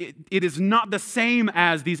 It is not the same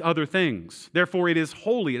as these other things. Therefore, it is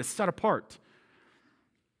holy, it is set apart.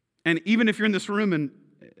 And even if you're in this room and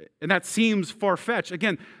that seems far-fetched,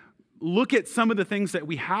 again, look at some of the things that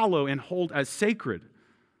we hallow and hold as sacred.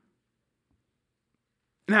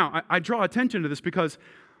 Now, I draw attention to this because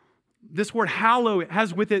this word hallow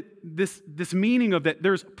has with it this meaning of that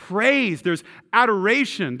there's praise, there's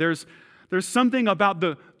adoration, there's something about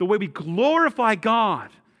the way we glorify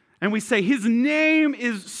God. And we say his name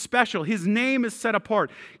is special, his name is set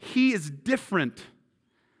apart, he is different.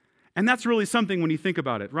 And that's really something when you think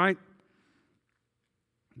about it, right?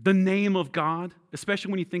 The name of God,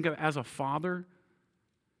 especially when you think of it as a father,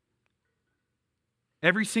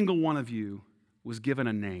 every single one of you was given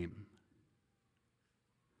a name.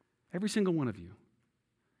 Every single one of you.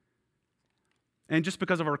 And just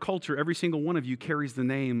because of our culture, every single one of you carries the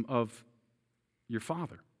name of your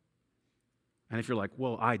father. And if you're like,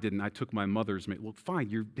 well, I didn't, I took my mother's name. Well, fine,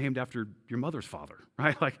 you're named after your mother's father,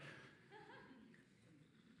 right? Like,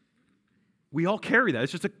 We all carry that.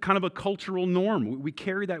 It's just a kind of a cultural norm. We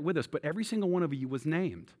carry that with us, but every single one of you was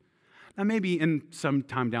named. Now, maybe in some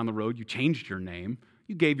time down the road, you changed your name.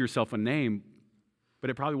 You gave yourself a name, but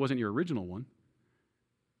it probably wasn't your original one.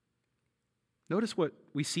 Notice what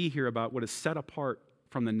we see here about what is set apart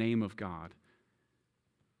from the name of God.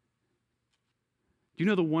 Do you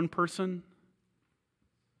know the one person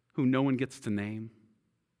who no one gets to name?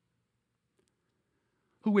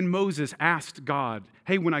 Who, when Moses asked God,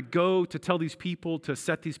 hey, when I go to tell these people, to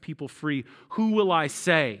set these people free, who will I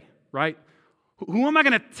say, right? Who am I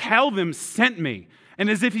going to tell them sent me? And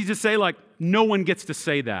as if he just say, like, no one gets to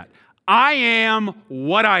say that. I am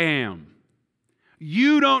what I am.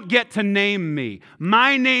 You don't get to name me.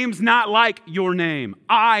 My name's not like your name.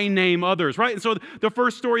 I name others, right? And so the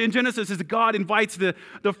first story in Genesis is that God invites the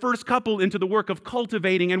first couple into the work of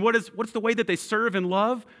cultivating. And what's the way that they serve and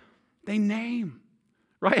love? They name,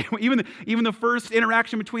 right? Even the first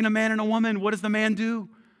interaction between a man and a woman, what does the man do?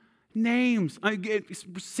 Names.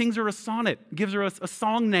 Sings her a sonnet, gives her a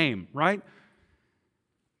song name, right?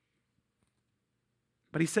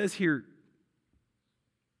 But he says here,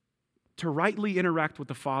 to rightly interact with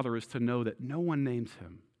the Father is to know that no one names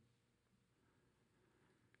him.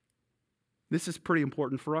 This is pretty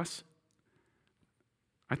important for us.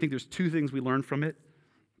 I think there's two things we learn from it.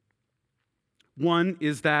 One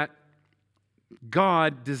is that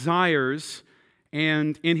God desires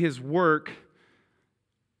and in his work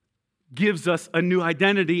gives us a new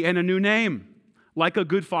identity and a new name, like a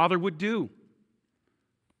good father would do,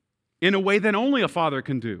 in a way that only a father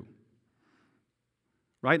can do.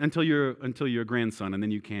 Right? Until you're a grandson, and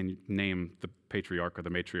then you can name the patriarch or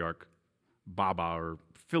the matriarch Baba or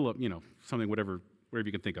Philip, something, whatever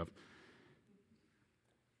you can think of.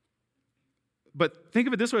 But think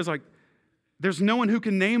of it this way, it's like, there's no one who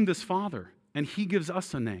can name this Father, and he gives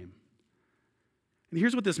us a name. And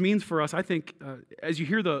here's what this means for us. I think as you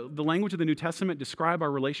hear the language of the New Testament describe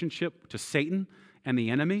our relationship to Satan and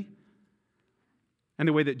the enemy, and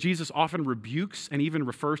the way that Jesus often rebukes and even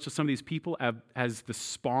refers to some of these people as the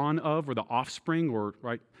spawn of, or the offspring, or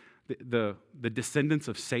right, the descendants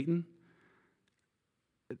of Satan.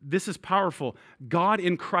 This is powerful. God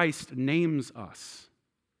in Christ names us.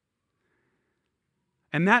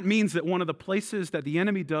 And that means that one of the places that the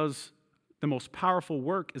enemy does the most powerful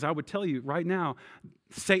work is, I would tell you right now,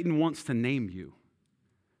 Satan wants to name you.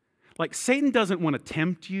 Like, Satan doesn't want to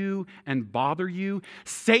tempt you and bother you.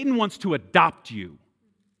 Satan wants to adopt you.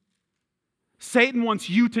 Satan wants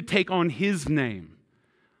you to take on his name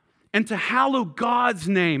and to hallow God's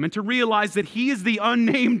name and to realize that he is the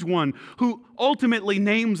unnamed one who ultimately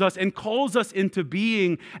names us and calls us into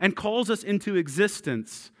being and calls us into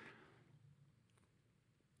existence.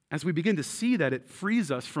 As we begin to see that, it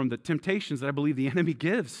frees us from the temptations that I believe the enemy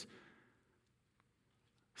gives.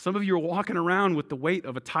 Some of you are walking around with the weight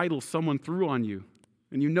of a title someone threw on you,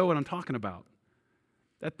 and you know what I'm talking about.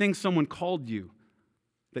 That thing someone called you,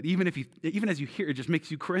 that even as you hear it, just makes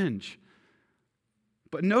you cringe.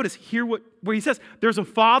 But notice here where he says, there's a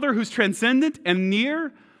Father who's transcendent and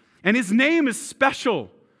near, and his name is special.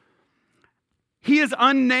 He is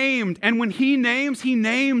unnamed, and when he names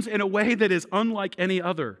in a way that is unlike any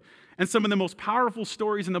other. And some of the most powerful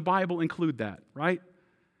stories in the Bible include that, right?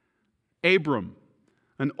 Abram,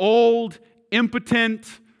 an old, impotent,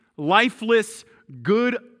 lifeless,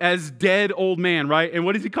 good as dead old man, right? And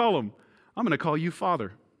what does he call him? I'm going to call you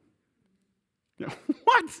Father.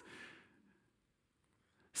 What?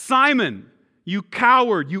 Simon, you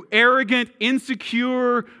coward, you arrogant,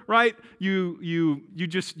 insecure, right? You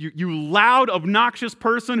loud, obnoxious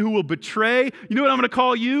person who will betray. You know what I'm going to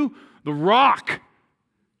call you? The Rock.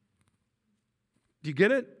 Do you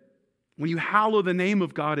get it? When you hallow the name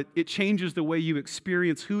of God, it changes the way you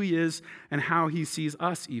experience who he is and how he sees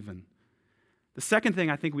us even. The second thing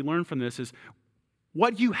I think we learn from this is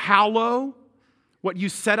what you hallow, what you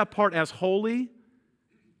set apart as holy,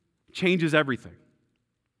 changes everything.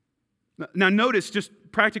 Now notice, just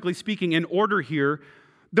practically speaking, in order here,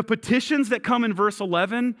 the petitions that come in verse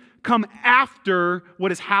 11 come after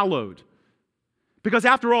what is hallowed. Because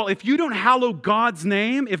after all, if you don't hallow God's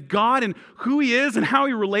name, if God and who he is and how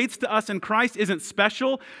he relates to us in Christ isn't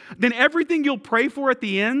special, then everything you'll pray for at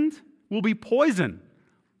the end will be poison.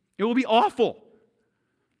 It will be awful.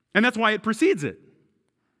 And that's why it precedes it.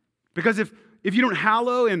 Because if you don't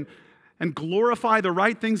hallow and glorify the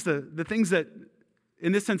right things, the things that,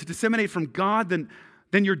 in this sense, disseminate from God,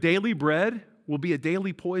 then your daily bread will be a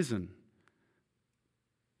daily poison.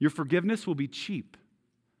 Your forgiveness will be cheap.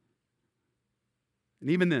 And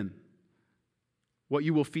even then, what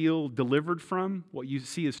you will feel delivered from, what you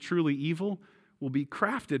see as truly evil, will be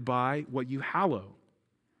crafted by what you hallow.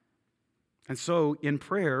 And so in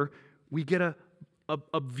prayer, we get a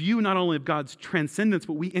view not only of God's transcendence,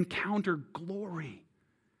 but we encounter glory.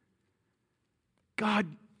 God,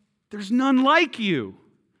 there's none like you.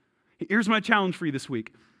 Here's my challenge for you this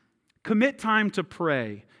week. Commit time to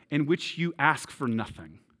pray in which you ask for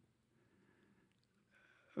nothing.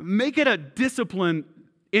 Make it a discipline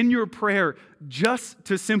in your prayer just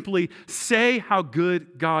to simply say how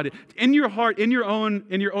good God is. In your heart, in your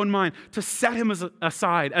own mind, to set him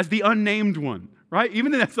aside as the unnamed one, right?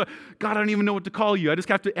 Even if that's God, I don't even know what to call you. I just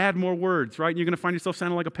have to add more words, right? And you're going to find yourself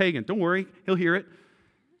sounding like a pagan. Don't worry, he'll hear it.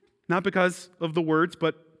 Not because of the words,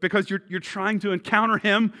 but because you're trying to encounter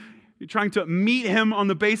him. You're trying to meet him on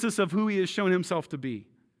the basis of who he has shown himself to be.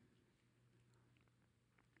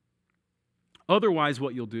 Otherwise,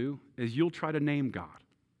 what you'll do is you'll try to name God.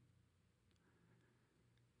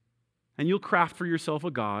 And you'll craft for yourself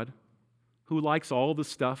a God who likes all the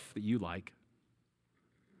stuff that you like,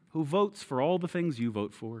 who votes for all the things you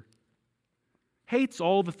vote for, hates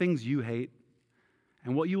all the things you hate,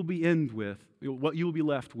 and what you'll be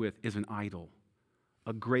left with is an idol,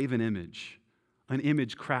 a graven image, an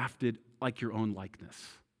image crafted like your own likeness,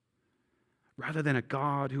 rather than a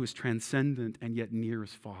God who is transcendent and yet near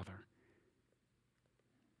as Father.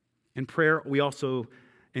 In prayer, we also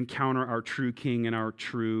encounter our true King and our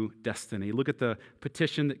true destiny. Look at the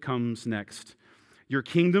petition that comes next. Your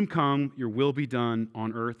kingdom come, your will be done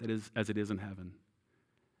on earth as it is in heaven.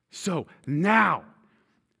 So now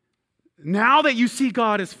that you see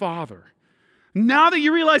God as Father, now that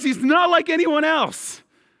you realize he's not like anyone else,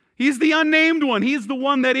 he's the unnamed one, he's the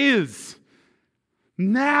one that is,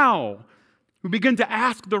 now we begin to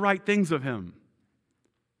ask the right things of him.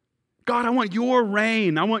 God, I want your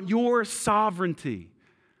reign. I want your sovereignty.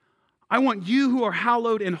 I want you who are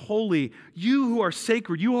hallowed and holy, you who are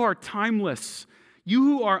sacred, you who are timeless, you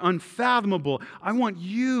who are unfathomable. I want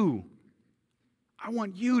you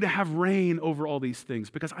to have reign over all these things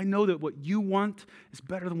because I know that what you want is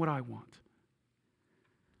better than what I want.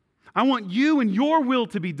 I want you and your will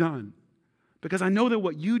to be done because I know that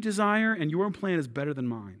what you desire and your plan is better than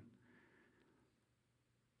mine.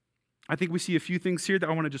 I think we see a few things here that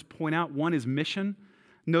I want to just point out. One is mission.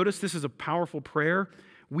 Notice this is a powerful prayer.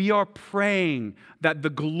 We are praying that the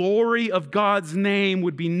glory of God's name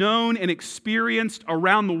would be known and experienced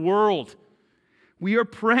around the world. We are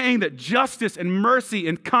praying that justice and mercy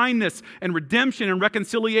and kindness and redemption and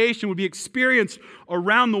reconciliation would be experienced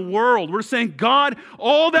around the world. We're saying, God,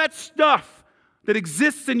 all that stuff that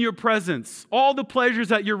exists in your presence, all the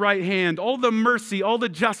pleasures at your right hand, all the mercy, all the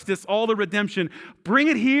justice, all the redemption, bring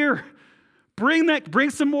it here.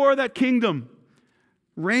 Bring some more of that kingdom.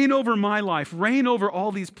 Reign over my life. Reign over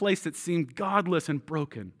all these places that seem godless and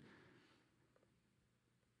broken. And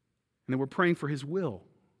then we're praying for his will.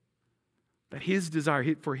 That his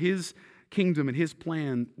desire for his kingdom and his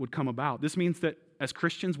plan would come about. This means that as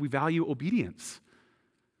Christians, we value obedience.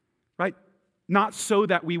 Right? Not so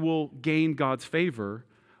that we will gain God's favor,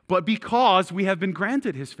 but because we have been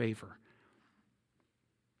granted his favor.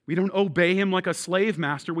 We don't obey him like a slave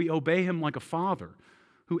master. We obey him like a father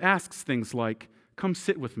who asks things like, come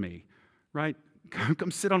sit with me, right?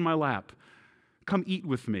 Come sit on my lap. Come eat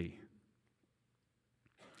with me.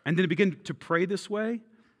 And then to begin to pray this way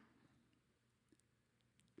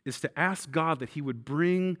is to ask God that he would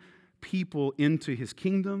bring people into his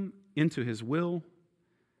kingdom, into his will.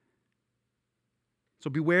 So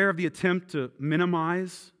beware of the attempt to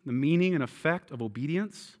minimize the meaning and effect of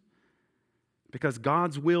obedience, because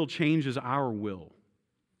God's will changes our will.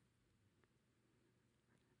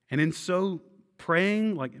 And in so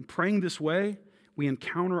praying this way, we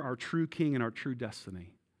encounter our true King and our true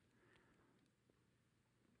destiny.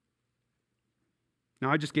 Now,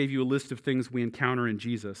 I just gave you a list of things we encounter in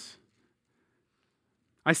Jesus.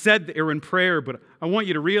 I said that they were in prayer, but I want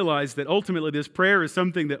you to realize that ultimately this prayer is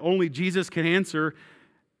something that only Jesus can answer,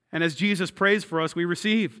 and as Jesus prays for us, we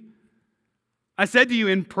receive. I said to you,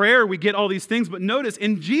 in prayer we get all these things, but notice,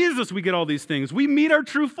 in Jesus we get all these things. We meet our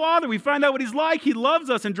true Father. We find out what he's like. He loves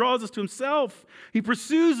us and draws us to himself. He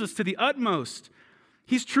pursues us to the utmost.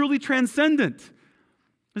 He's truly transcendent.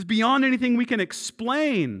 It's beyond anything we can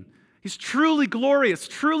explain. He's truly glorious,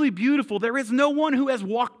 truly beautiful. There is no one who has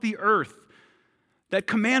walked the earth that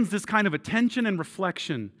commands this kind of attention and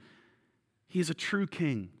reflection. He is a true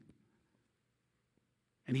King,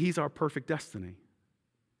 and he's our perfect destiny.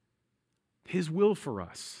 His will for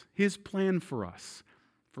us, his plan for us,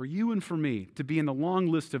 for you and for me, to be in the long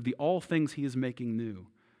list of the all things he is making new.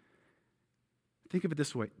 Think of it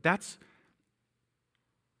this way.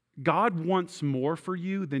 God wants more for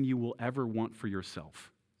you than you will ever want for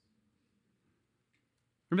yourself.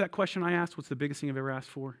 Remember that question I asked? What's the biggest thing I've ever asked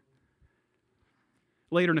for?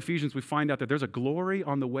 later in Ephesians, we find out that there's a glory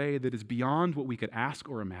on the way that is beyond what we could ask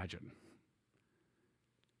or imagine.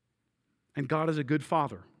 And God is a good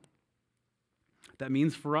Father. That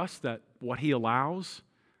means for us that what He allows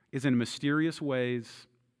is in mysterious ways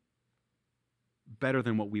better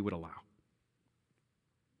than what we would allow.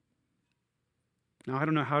 Now, I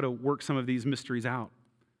don't know how to work some of these mysteries out.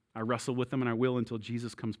 I wrestle with them, and I will until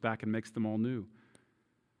Jesus comes back and makes them all new.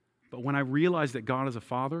 But when I realize that God is a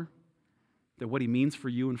Father, that what He means for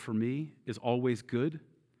you and for me is always good,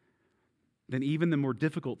 then even the more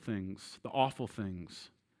difficult things, the awful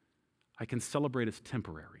things, I can celebrate as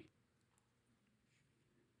temporary.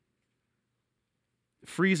 It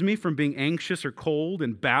frees me from being anxious or cold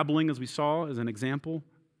and babbling, as we saw as an example.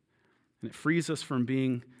 And it frees us from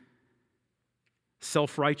being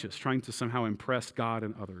self-righteous, trying to somehow impress God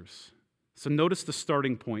and others. So notice the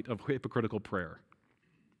starting point of hypocritical prayer.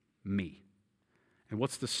 Me. And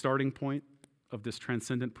what's the starting point of this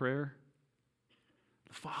transcendent prayer?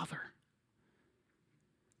 The Father.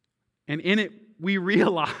 And in it, we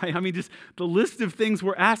realize, just the list of things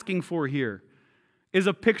we're asking for here is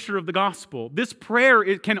a picture of the gospel. This prayer,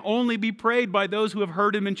 it can only be prayed by those who have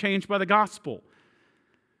heard and been changed by the gospel.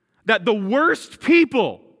 That the worst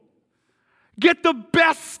people get the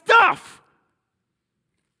best stuff.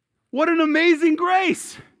 What an amazing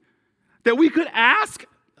grace that we could ask.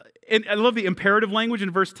 And I love the imperative language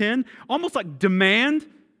in verse 10, almost like demand,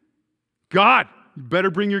 God, you better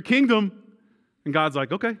bring your kingdom. And God's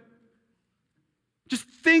like, okay. Just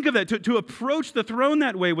think of that, to approach the throne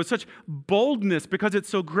that way with such boldness because it's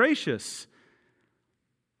so gracious.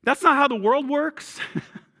 That's not how the world works.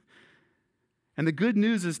 And the good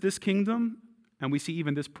news is this kingdom, and we see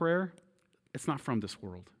even this prayer, it's not from this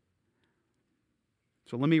world.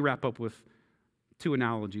 So let me wrap up with two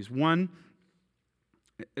analogies. One,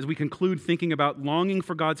 as we conclude thinking about longing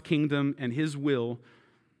for God's kingdom and His will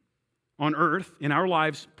on earth, in our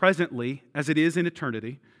lives presently, as it is in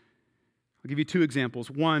eternity, I'll give you two examples.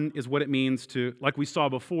 One is what it means to, like we saw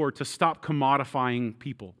before, to stop commodifying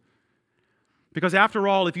people. Because after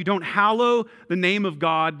all, if you don't hallow the name of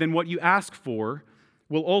God, then what you ask for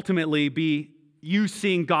will ultimately be you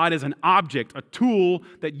seeing God as an object, a tool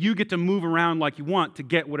that you get to move around like you want to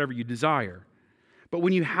get whatever you desire. But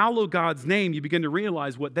when you hallow God's name, you begin to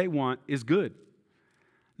realize what they want is good.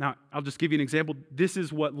 Now, I'll just give you an example. This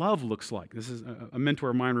is what love looks like. This is a mentor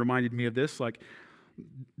of mine reminded me of this.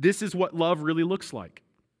 This is what love really looks like.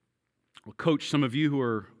 I'll coach some of you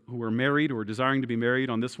who are married or desiring to be married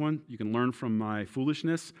on this one. You can learn from my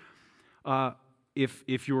foolishness.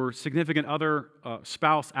 If your significant other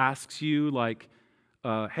spouse asks you,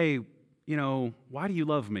 hey, why do you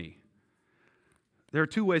love me? There are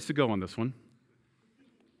two ways to go on this one.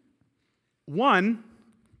 One,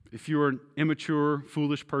 if you're an immature,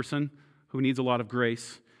 foolish person who needs a lot of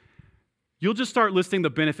grace, you'll just start listing the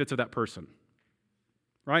benefits of that person,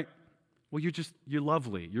 right? Well, you're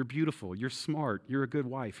lovely, you're beautiful, you're smart, you're a good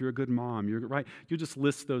wife, you're a good mom, right? You'll just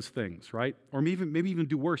list those things, right? Or maybe even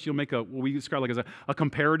do worse. You'll make what we describe as a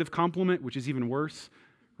comparative compliment, which is even worse,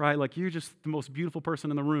 right? Like you're just the most beautiful person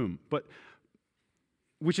in the room, but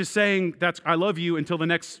which is saying that's I love you until the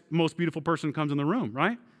next most beautiful person comes in the room,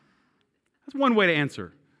 right? That's one way to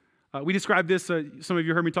answer. We described this, some of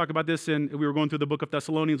you heard me talk about this, and we were going through the book of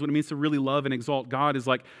Thessalonians. What it means to really love and exalt God is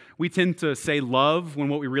we tend to say love when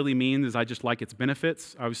what we really mean is I just like its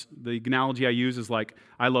benefits. The analogy I use is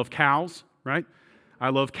I love cows, right? I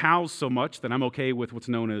love cows so much that I'm okay with what's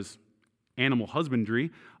known as animal husbandry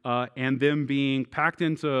and them being packed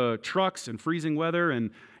into trucks in freezing weather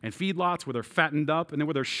and feedlots where they're fattened up and then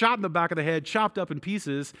where they're shot in the back of the head, chopped up in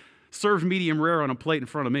pieces, served medium rare on a plate in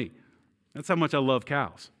front of me. That's how much I love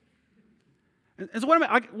cows. And so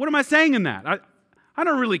what am I saying in that? I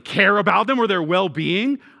don't really care about them or their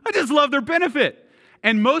well-being. I just love their benefit.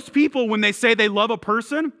 And most people, when they say they love a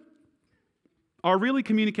person, are really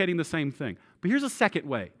communicating the same thing. But here's a second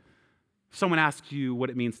way. If someone asks you what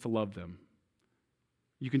it means to love them,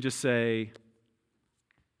 you can just say,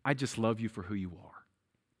 I just love you for who you are.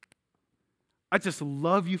 I just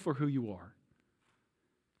love you for who you are.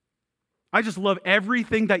 I just love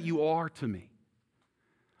everything that you are to me.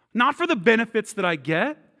 Not for the benefits that I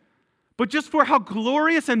get, but just for how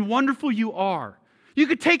glorious and wonderful you are. You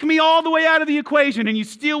could take me all the way out of the equation and you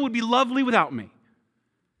still would be lovely without me.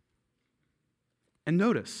 And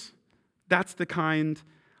notice, that's the kind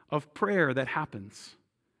of prayer that happens.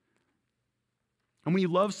 And when you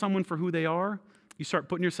love someone for who they are, you start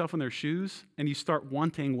putting yourself in their shoes and you start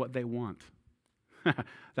wanting what they want.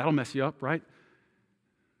 That'll mess you up, right?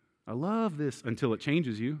 I love this until it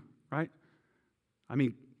changes you, right?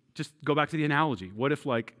 Just go back to the analogy. What if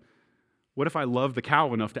What if I love the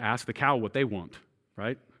cow enough to ask the cow what they want,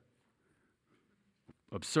 right?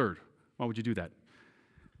 Absurd. Why would you do that?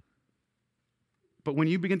 But when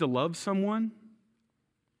you begin to love someone,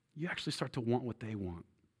 you actually start to want what they want.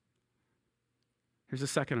 Here's a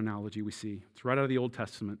second analogy we see. It's right out of the Old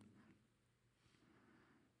Testament.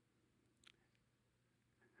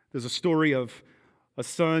 There's a story of a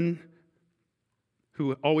son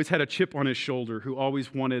who always had a chip on his shoulder, who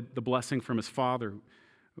always wanted the blessing from his father.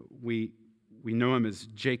 We know him as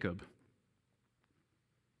Jacob.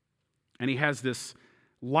 And he has this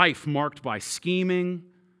life marked by scheming.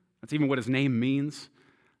 That's even what his name means.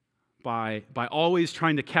 By always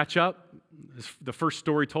trying to catch up. The first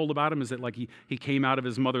story told about him is that like he came out of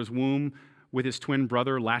his mother's womb with his twin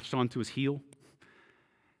brother latched onto his heel.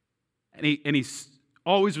 And he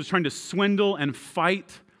always was trying to swindle and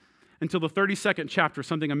fight until the 32nd chapter,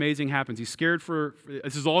 something amazing happens. He's scared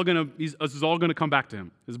this is all gonna come back to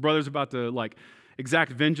him. His brother's about to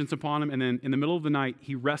exact vengeance upon him, and then in the middle of the night,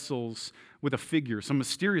 he wrestles with a figure. Some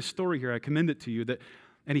mysterious story here. I commend it to you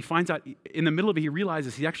and he finds out in the middle of it, he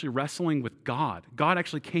realizes he's actually wrestling with God. God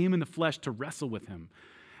actually came in the flesh to wrestle with him.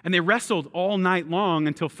 And they wrestled all night long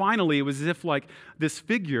until finally it was as if this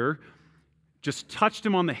figure just touched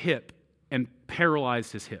him on the hip and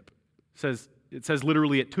paralyzed his hip. It says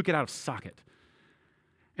literally it took it out of socket.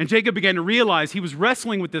 And Jacob began to realize he was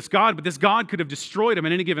wrestling with this God, but this God could have destroyed him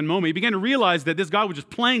at any given moment. He began to realize that this God was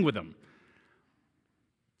just playing with him.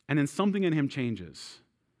 And then something in him changes.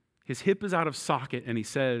 His hip is out of socket, and he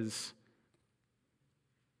says,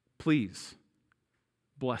 "Please,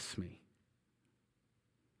 bless me."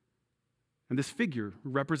 And this figure who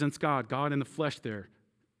represents God in the flesh there,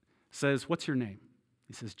 says, "What's your name?"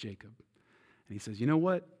 He says, "Jacob." And he says, "You know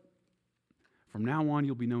what? From now on,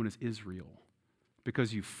 you'll be known as Israel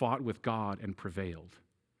because you fought with God and prevailed."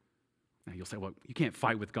 Now you'll say, well, you can't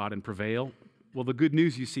fight with God and prevail. Well, the good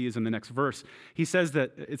news you see is in the next verse. It says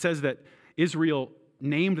that Israel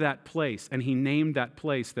named that place, and he named that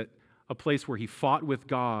place a place where he fought with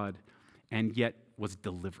God and yet was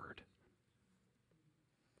delivered.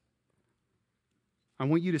 I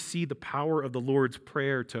want you to see the power of the Lord's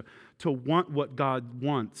Prayer to want what God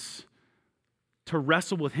wants, to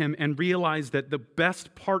wrestle with him and realize that the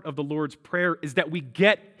best part of the Lord's Prayer is that we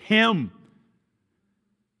get him.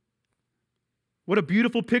 What a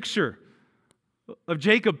beautiful picture of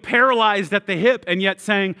Jacob paralyzed at the hip and yet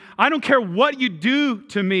saying, "I don't care what you do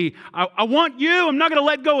to me. I want you. I'm not going to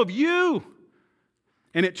let go of you."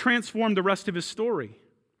 And it transformed the rest of his story.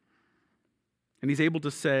 And he's able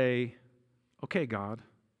to say, "Okay, God,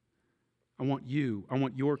 I want you. I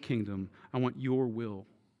want your kingdom. I want your will."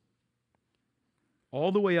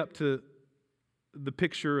 All the way up to the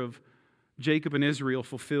picture of Jacob and Israel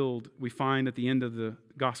fulfilled, we find at the end of the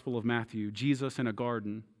Gospel of Matthew, Jesus in a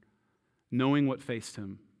garden, knowing what faced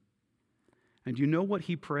him. And you know what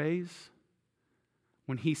he prays?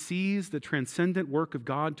 When he sees the transcendent work of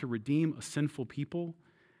God to redeem a sinful people,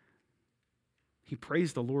 he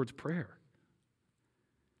prays the Lord's Prayer.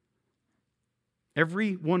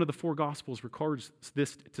 Every one of the four Gospels records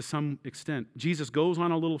this to some extent. Jesus goes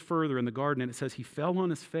on a little further in the garden, and it says he fell on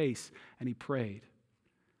his face and he prayed.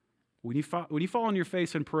 When you fall on your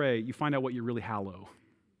face and pray, you find out what you really hallow.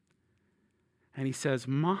 And he says,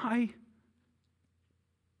 "My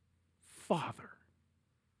Father,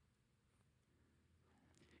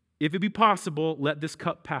 if it be possible, let this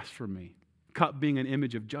cup pass from me." Cup being an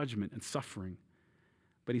image of judgment and suffering.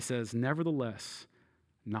 But he says, "Nevertheless,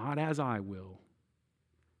 not as I will,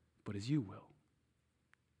 but as you will."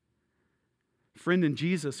 Friend, in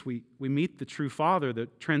Jesus, we meet the true Father, the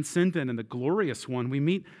transcendent and the glorious one. We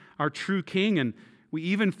meet our true King, and we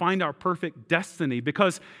even find our perfect destiny,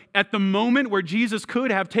 because at the moment where Jesus could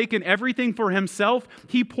have taken everything for himself,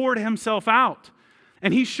 he poured himself out.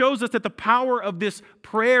 And he shows us that the power of this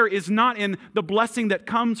prayer is not in the blessing that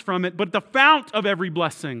comes from it, but the fount of every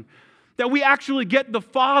blessing. That we actually get the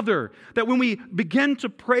Father. That when we begin to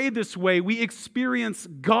pray this way, we experience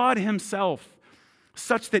God himself,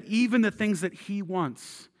 such that even the things that he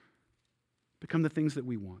wants become the things that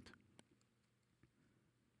we want.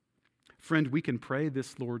 Friend, we can pray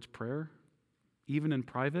this Lord's Prayer, even in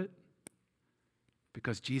private,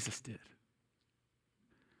 because Jesus did.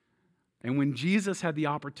 And when Jesus had the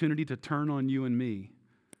opportunity to turn on you and me,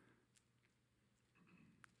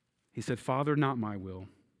 he said, "Father, not my will,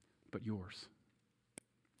 but yours."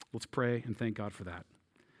 Let's pray and thank God for that.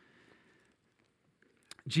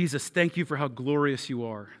 Jesus, thank you for how glorious you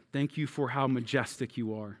are. Thank you for how majestic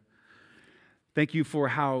you are. Thank you for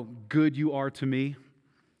how good you are to me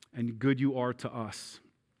and good you are to us.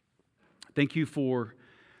 Thank you for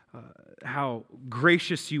how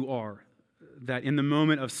gracious you are, that in the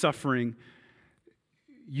moment of suffering,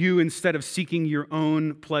 you, instead of seeking your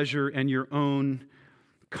own pleasure and your own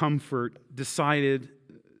comfort, decided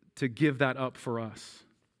to give that up for us.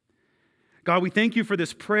 God, we thank you for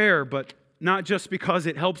this prayer, but not just because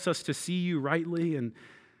it helps us to see you rightly and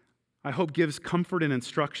I hope gives comfort and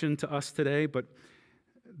instruction to us today, but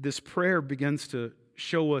this prayer begins to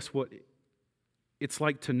show us what it's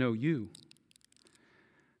like to know you.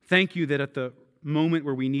 Thank you that at the moment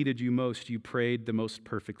where we needed you most, you prayed the most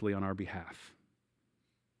perfectly on our behalf.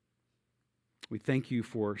 We thank you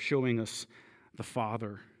for showing us the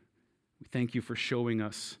Father. We thank you for showing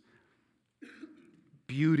us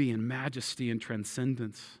beauty and majesty and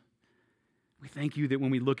transcendence. We thank you that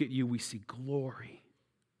when we look at you, we see glory.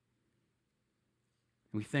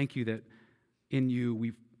 And we thank you that in you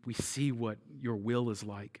we see what your will is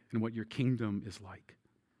like and what your kingdom is like.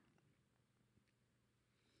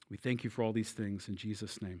 We thank you for all these things in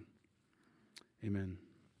Jesus' name. Amen.